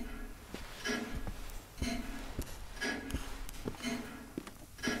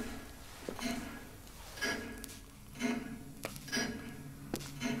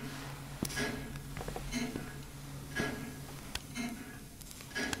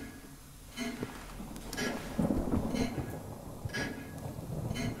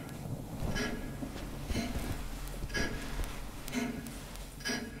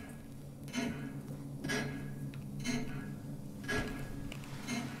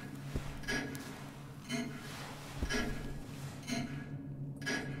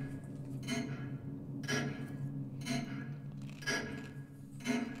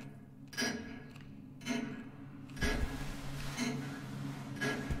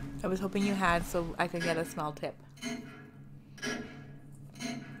 I was hoping you had so I could get a small tip. I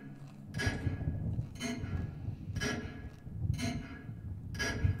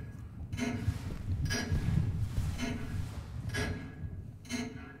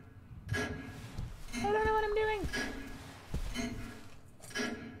don't know what I'm doing.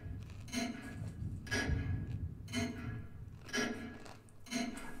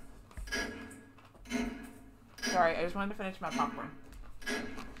 Sorry, I just wanted to finish my popcorn.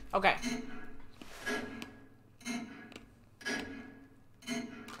 Okay.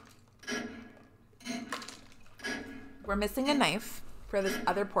 We're missing a knife for this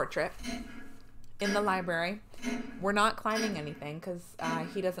other portrait in the library. We're not climbing anything because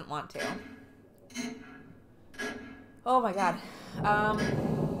he doesn't want to. Oh my god.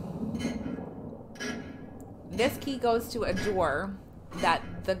 This key goes to a door that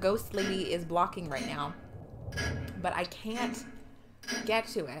the ghost lady is blocking right now. But I can't get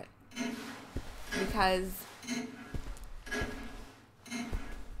to it because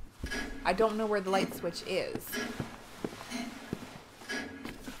I don't know where the light switch is.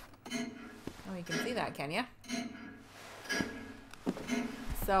 Oh, you can see that, can you?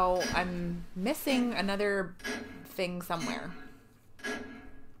 So I'm missing another thing somewhere.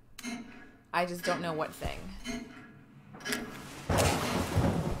 I just don't know what thing.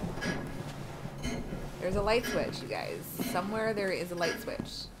 There's a light switch, you guys. Somewhere there is a light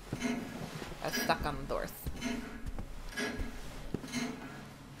switch. That's stuck on the doors.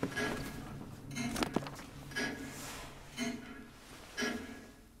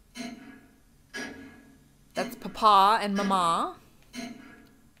 That's Papa and Mama.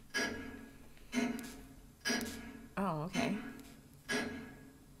 Oh, okay.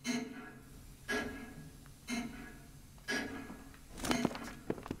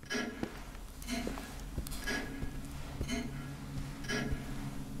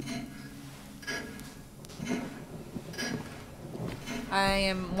 I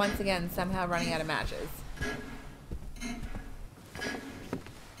am once again somehow running out of matches.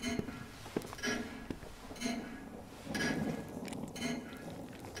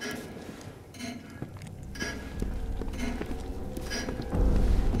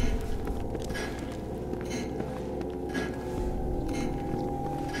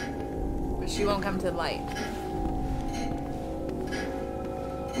 She won't come to the light.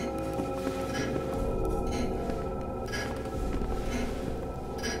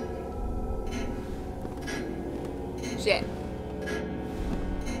 Shit.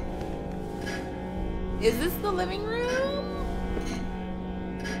 Is this the living room?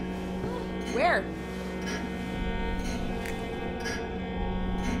 Where?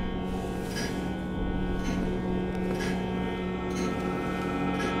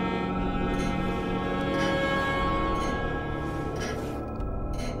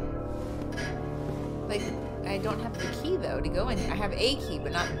 Like, I don't have the key though to go in here. I have a key,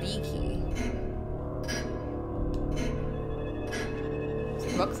 but not the key.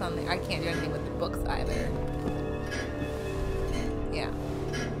 There's books on there. I can't do anything with the books either. Yeah.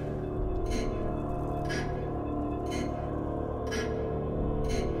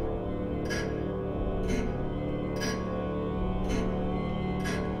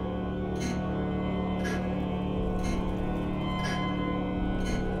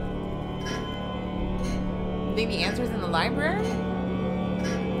 Think the answer's in the library?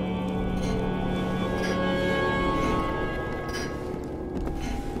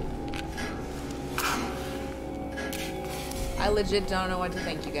 I legit don't know what to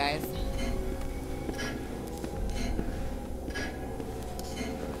think, you guys.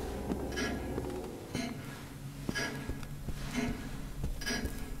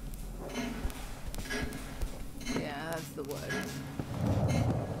 Yeah, that's the wood.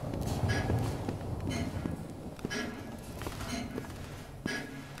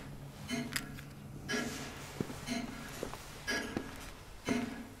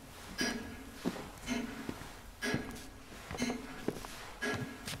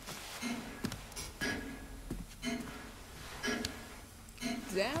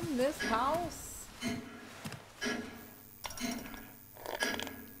 Damn this house.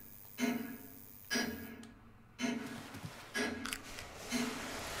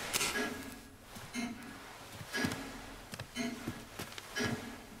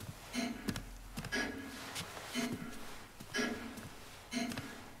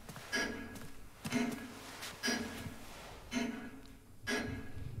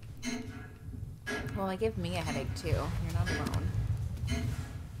 Well, I give me a headache too. You're not alone.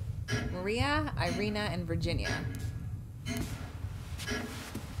 Maria, Irina, and Virginia. Oh, did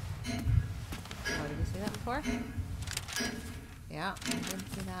you see that before? Yeah, I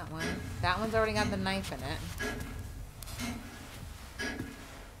did see that one. That one's already got the knife in it.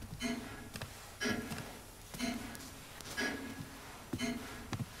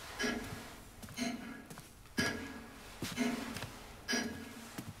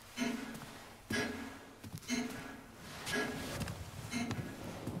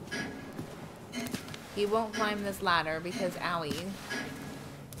 He won't climb this ladder because owie.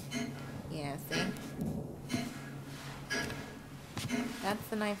 Yeah, see? That's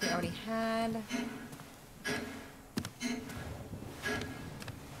the knife we already had.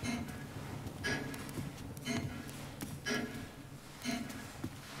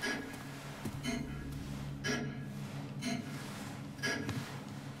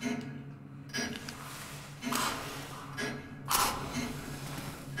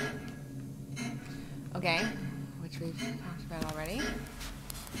 Okay, which we've talked about already.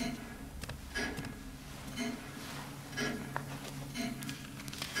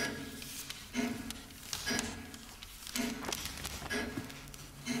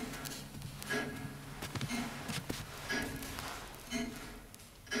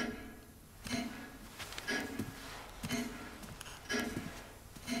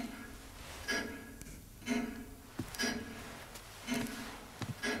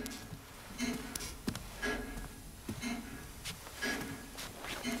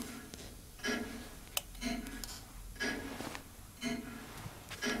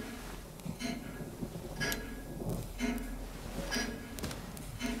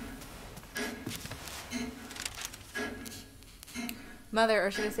 Mother,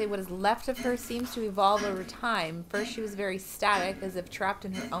 or should I say what is left of her, seems to evolve over time. First she was very static, as if trapped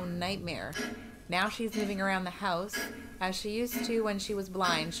in her own nightmare. Now she's moving around the house, as she used to when she was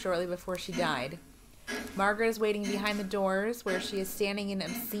blind, shortly before she died. Margaret is waiting behind the doors, where she is standing in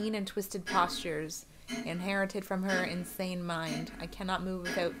obscene and twisted postures, inherited from her insane mind. I cannot move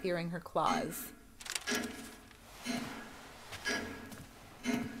without fearing her claws.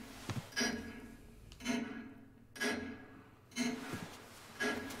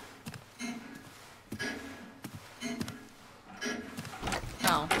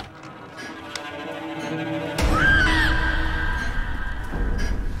 Oh.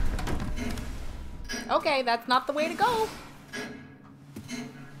 Okay, that's not the way to go.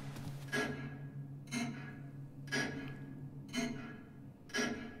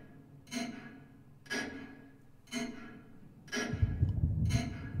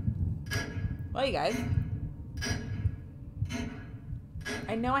 Well, you guys.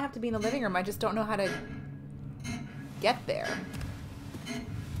 I know I have to be in the living room. I just don't know how to get there.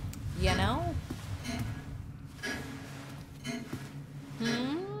 You know?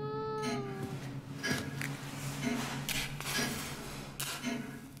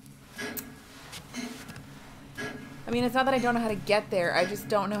 I mean, it's not that I don't know how to get there. I just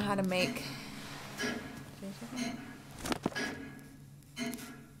don't know how to make...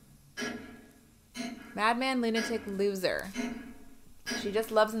 Madman, lunatic, loser. She just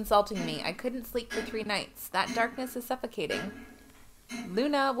loves insulting me. I couldn't sleep for 3 nights. That darkness is suffocating.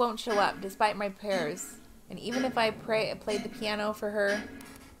 Luna won't show up, despite my prayers. And even if I played the piano for her...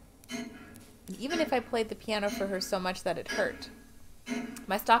 Even if I played the piano for her so much that it hurt.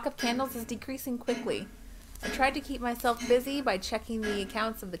 My stock of candles is decreasing quickly. I tried to keep myself busy by checking the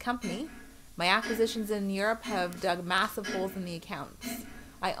accounts of the company. My acquisitions in Europe have dug massive holes in the accounts.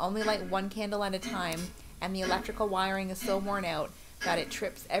 I only light 1 candle at a time, and the electrical wiring is so worn out that it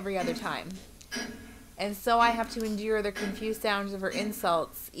trips every other time. And so I have to endure the confused sounds of her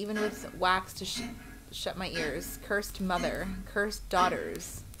insults, even with wax to shut my ears. Cursed mother, cursed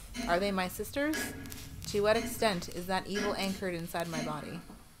daughters. Are they my sisters? To what extent is that evil anchored inside my body?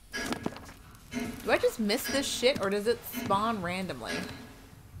 Do I just miss this shit, or does it spawn randomly?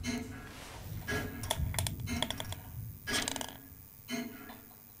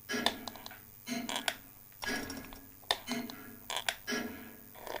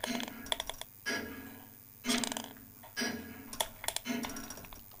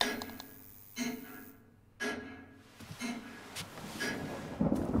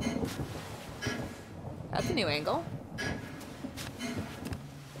 That's a new angle.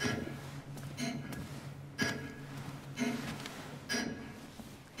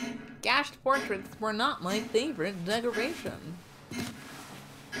 Gashed portraits were not my favorite decoration.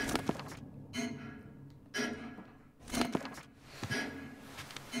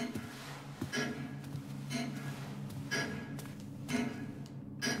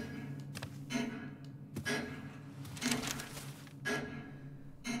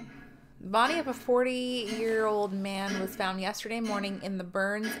 The body of a 40-year-old man was found yesterday morning in the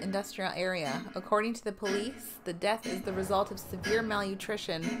Burns industrial area. According to the police, the death is the result of severe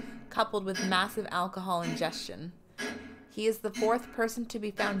malnutrition coupled with massive alcohol ingestion. He is the 4th person to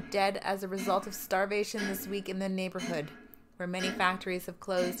be found dead as a result of starvation this week in the neighborhood, where many factories have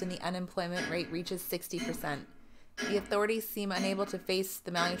closed and the unemployment rate reaches 60%. The authorities seem unable to face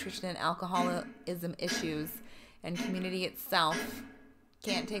the malnutrition and alcoholism issues, and community itself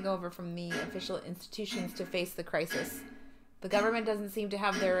can't take over from the official institutions to face the crisis. The government doesn't seem to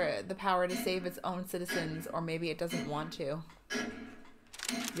have the power to save its own citizens, or maybe it doesn't want to.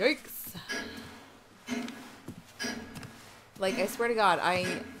 Yikes. Like, I swear to God,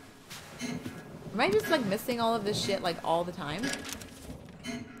 am I just, like, missing all of this shit, like, all the time?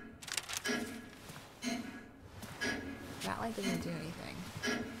 That light doesn't do anything.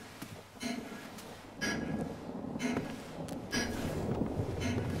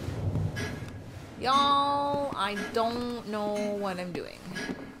 Y'all, I don't know what I'm doing.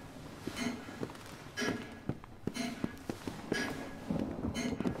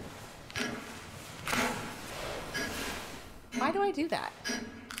 Why do I do that?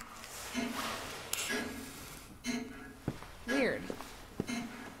 Weird.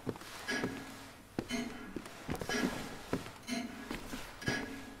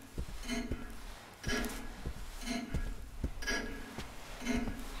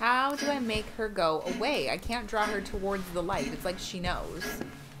 How do I make her go away? I can't draw her towards the light. It's like she knows.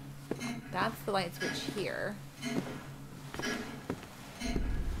 That's the light switch here.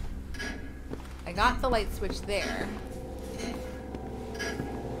 I got the light switch there.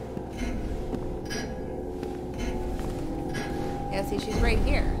 Yeah, see, she's right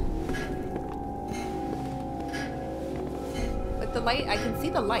here. But the light, I can see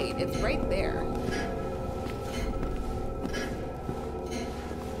the light. It's right there.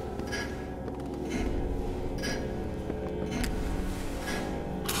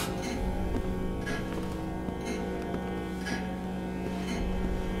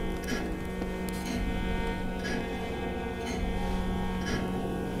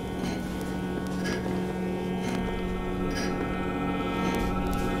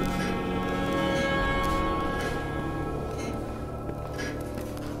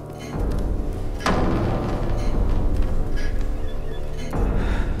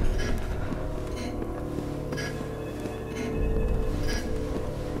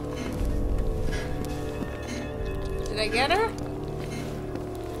 Did I get her?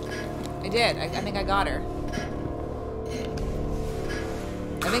 I did. I think I got her.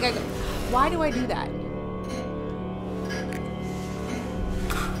 I think I got... Why do I do that?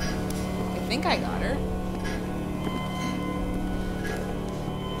 I think I got her.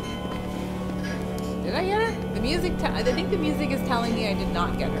 Did I get her? The music, I think the music is telling me I did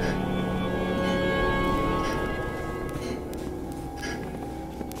not get her.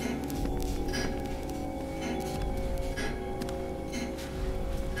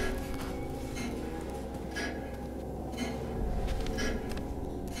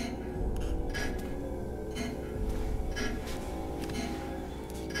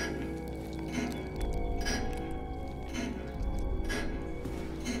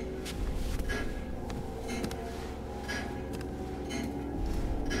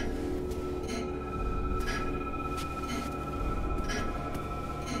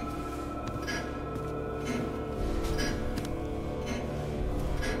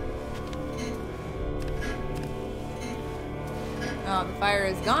 Oh, the fire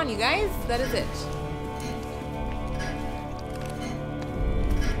is gone, you guys. That is it.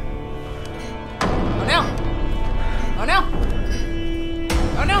 Oh no! Oh no!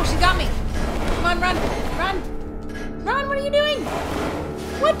 Oh no, she got me! Come on, run! Run! Run, what are you doing?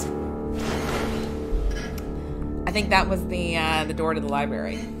 What? I think that was the door to the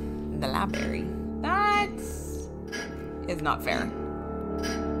library. The library. That is not fair.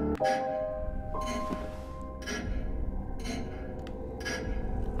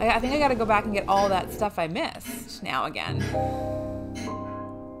 I think I gotta go back and get all that stuff I missed now again.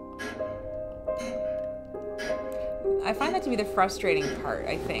 I find that to be the frustrating part,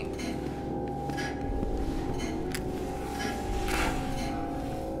 I think.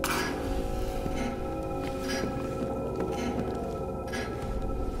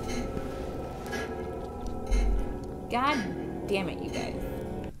 God damn it, you guys.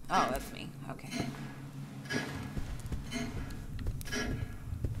 Oh, that's me. Okay.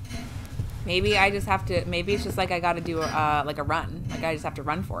 Maybe I just have to, maybe it's just like I gotta do like a run. Like I just have to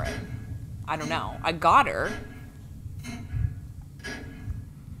run for it. I don't know. I got her.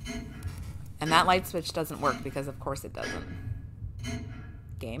 And that light switch doesn't work because of course it doesn't.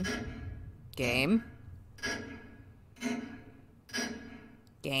 Game. Game.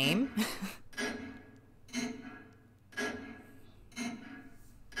 Game.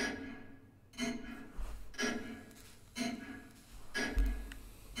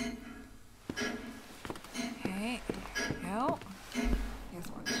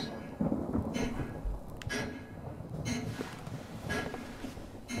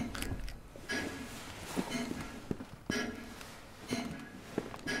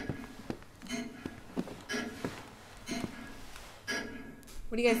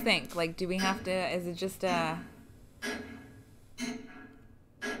 What do you guys think? Like, do we have to, is it just a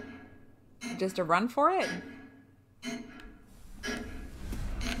run for it?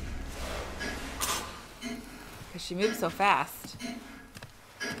 Because she moves so fast.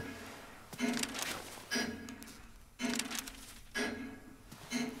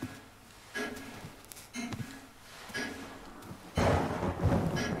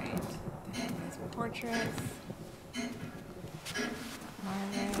 Right, these portraits.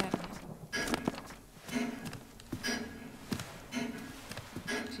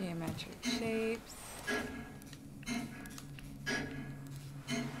 Geometric shapes.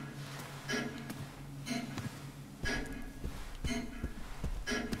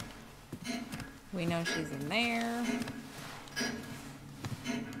 We know she's in there.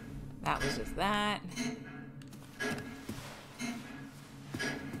 That was just that.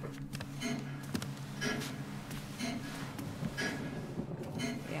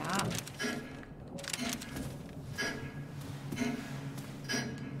 Yeah.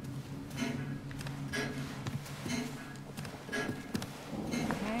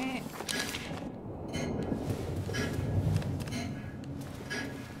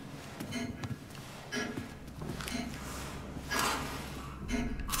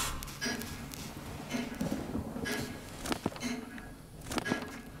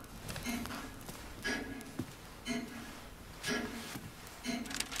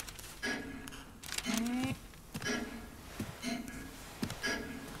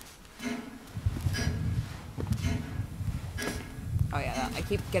 Oh yeah, I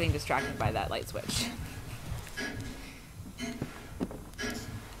keep getting distracted by that light switch.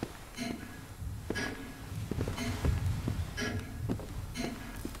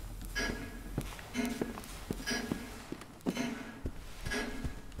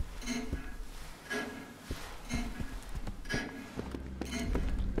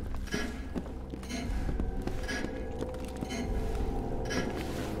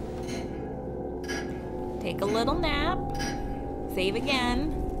 Take a little nap. Save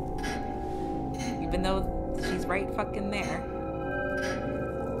again. right fucking there.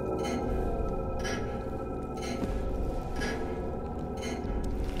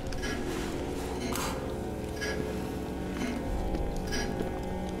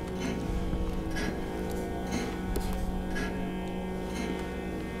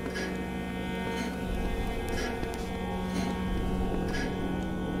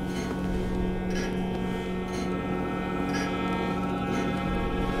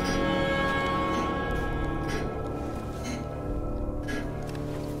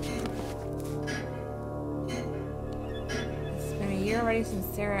 Already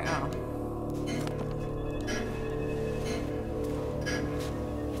since Sarah. Oh.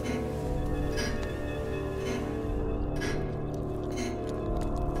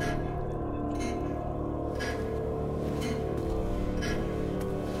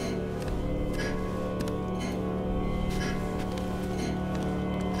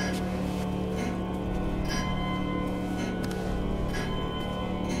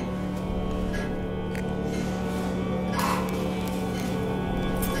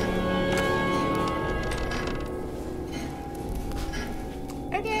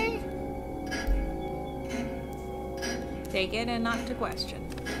 Take it and not to question.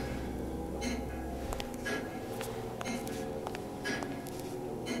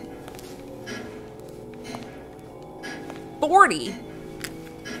 $40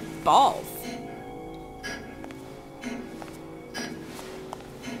 balls.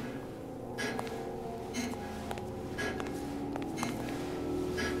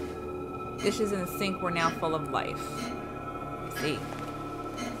 Dishes in the sink were now full of life. I see.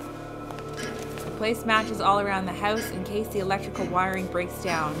 Place matches all around the house in case the electrical wiring breaks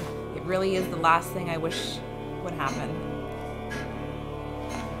down. It really is the last thing I wish would happen.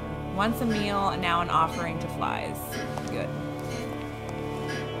 Once a meal, and now an offering to flies. Good.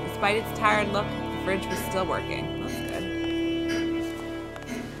 Despite its tired look, the fridge was still working. That's good.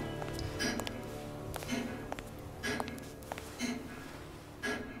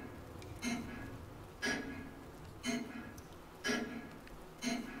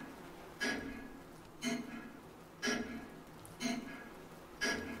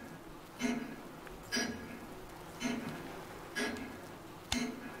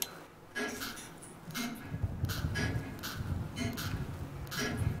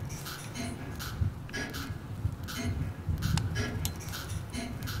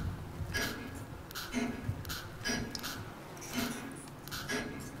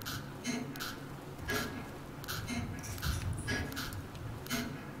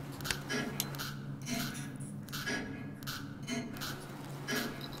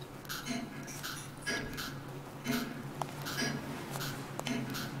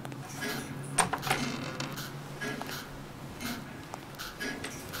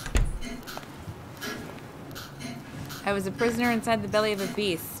 I was a prisoner inside the belly of a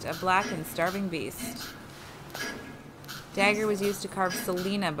beast, a black and starving beast. Dagger was used to carve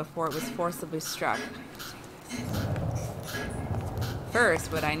Selena before it was forcibly struck.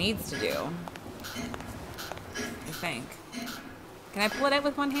 First, what I needs to do, I think. Can I pull it out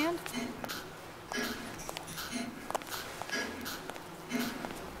with one hand?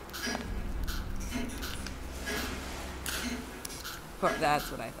 That's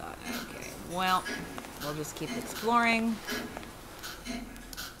what I thought. Okay, well, we'll just keep exploring.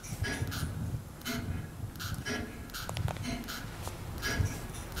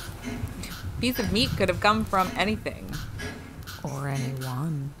 Piece of meat could have come from anything. Or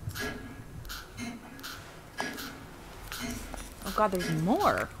anyone. Oh god, there's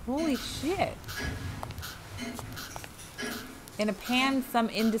more. Holy shit. In a pan, some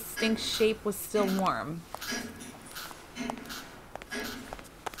indistinct shape was still warm.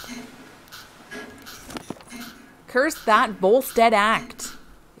 Curse that Volstead act.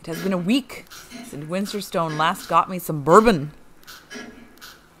 It has been a week since Winterstone last got me some bourbon.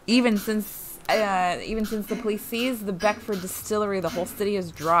 Even since the police seized the Beckford distillery, the whole city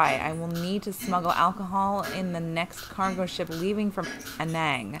is dry. I will need to smuggle alcohol in the next cargo ship leaving from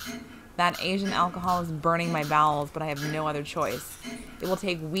Anang. That Asian alcohol is burning my bowels, but I have no other choice. It will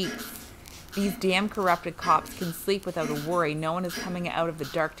take weeks. These damn corrupted cops can sleep without a worry. No one is coming out of the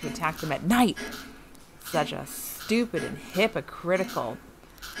dark to attack them at night. Such a stupid and hypocritical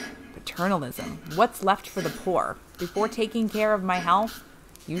paternalism. What's left for the poor? Before taking care of my health,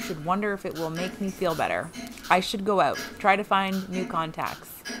 you should wonder if it will make me feel better. I should go out, try to find new contacts.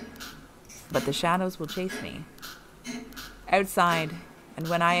 But the shadows will chase me. Outside, and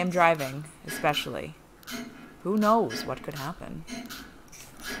when I am driving, especially. Who knows what could happen?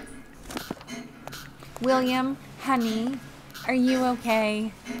 William, honey, are you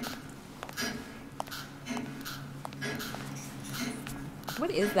okay? What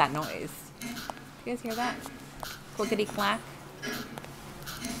is that noise? You guys hear that? Clickety clack.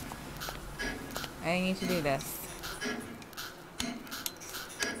 I need to do this.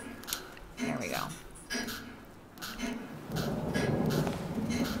 There we go.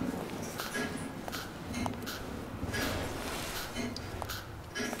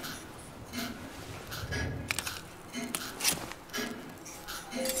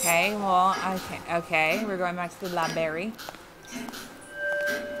 Okay, well, okay, we're going back to the library.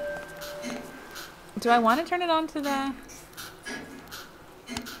 Do I want to turn it on to the...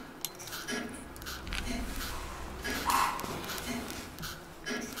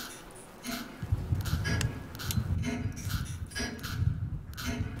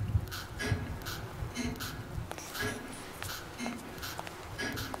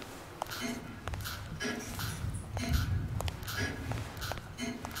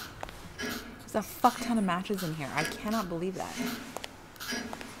 There's a fuck ton of matches in here. I cannot believe that.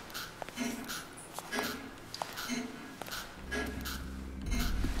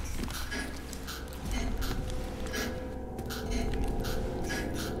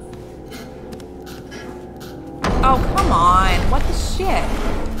 Oh, come on. What the shit?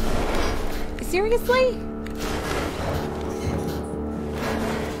 Seriously?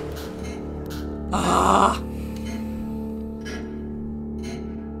 Ah.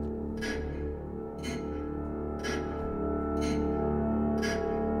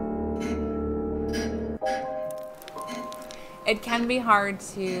 It can be hard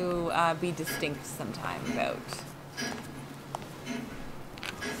to be distinct sometime about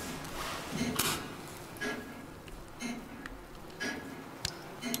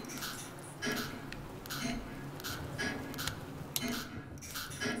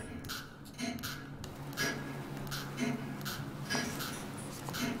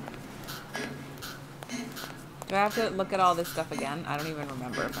Do I have to look at all this stuff again? I don't even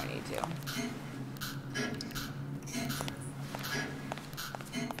remember if I need to.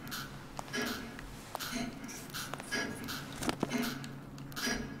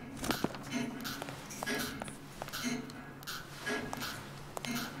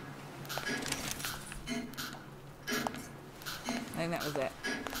 I think that was it.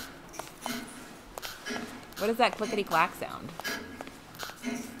 What is that clickety-clack sound?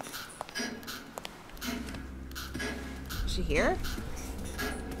 Is she here?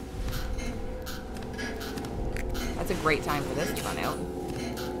 That's a great time for this to run out.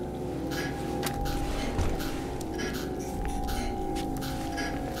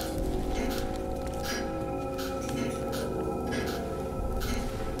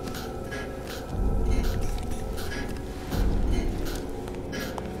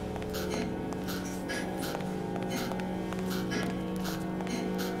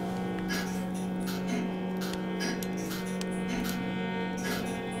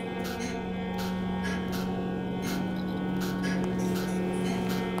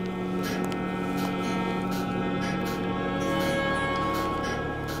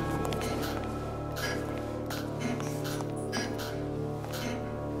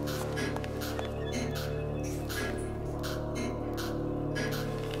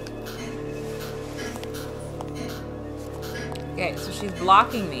 Okay, so she's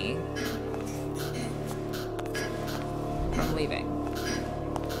blocking me from leaving.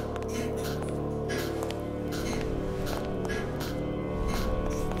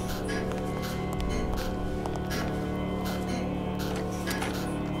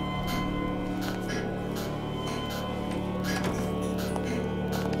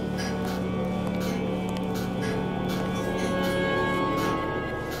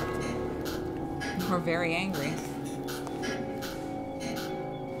 We're very angry.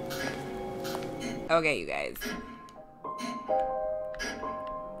 Okay, you guys.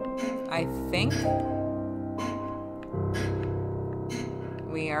 I think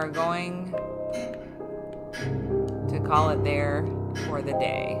we are going to call it there for the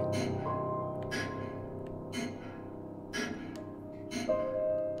day.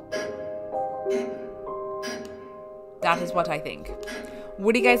 That is what I think.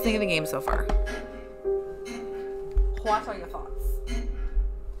 What do you guys think of the game so far? What are your thoughts?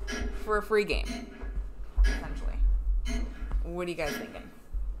 For a free game, essentially. What are you guys thinking?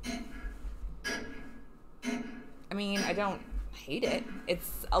 I mean, I don't hate it.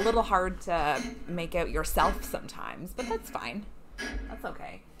 It's a little hard to make out yourself sometimes, but that's fine. That's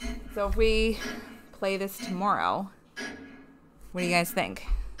okay. So if we play this tomorrow, what do you guys think?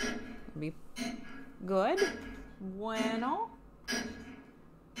 Be good? Bueno?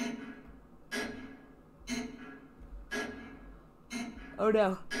 Oh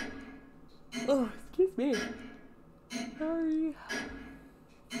no. Oh, excuse me. Sorry.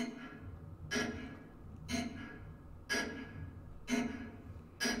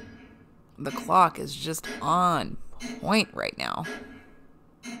 the clock is just on point right now.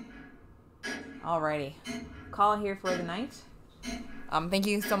 Alrighty. Call here for the night. Thank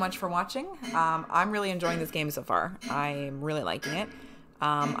you so much for watching. I'm really enjoying this game so far. I'm really liking it.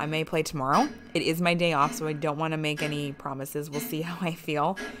 I may play tomorrow. It is my day off, so I don't want to make any promises. We'll see how I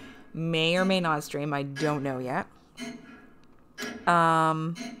feel. May or may not stream. I don't know yet.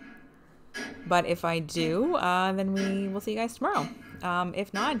 But if I do, then we will see you guys tomorrow.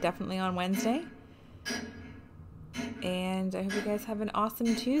 If not, definitely on Wednesday. And I hope you guys have an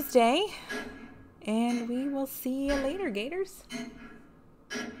awesome Tuesday. And we will see you later, Gators.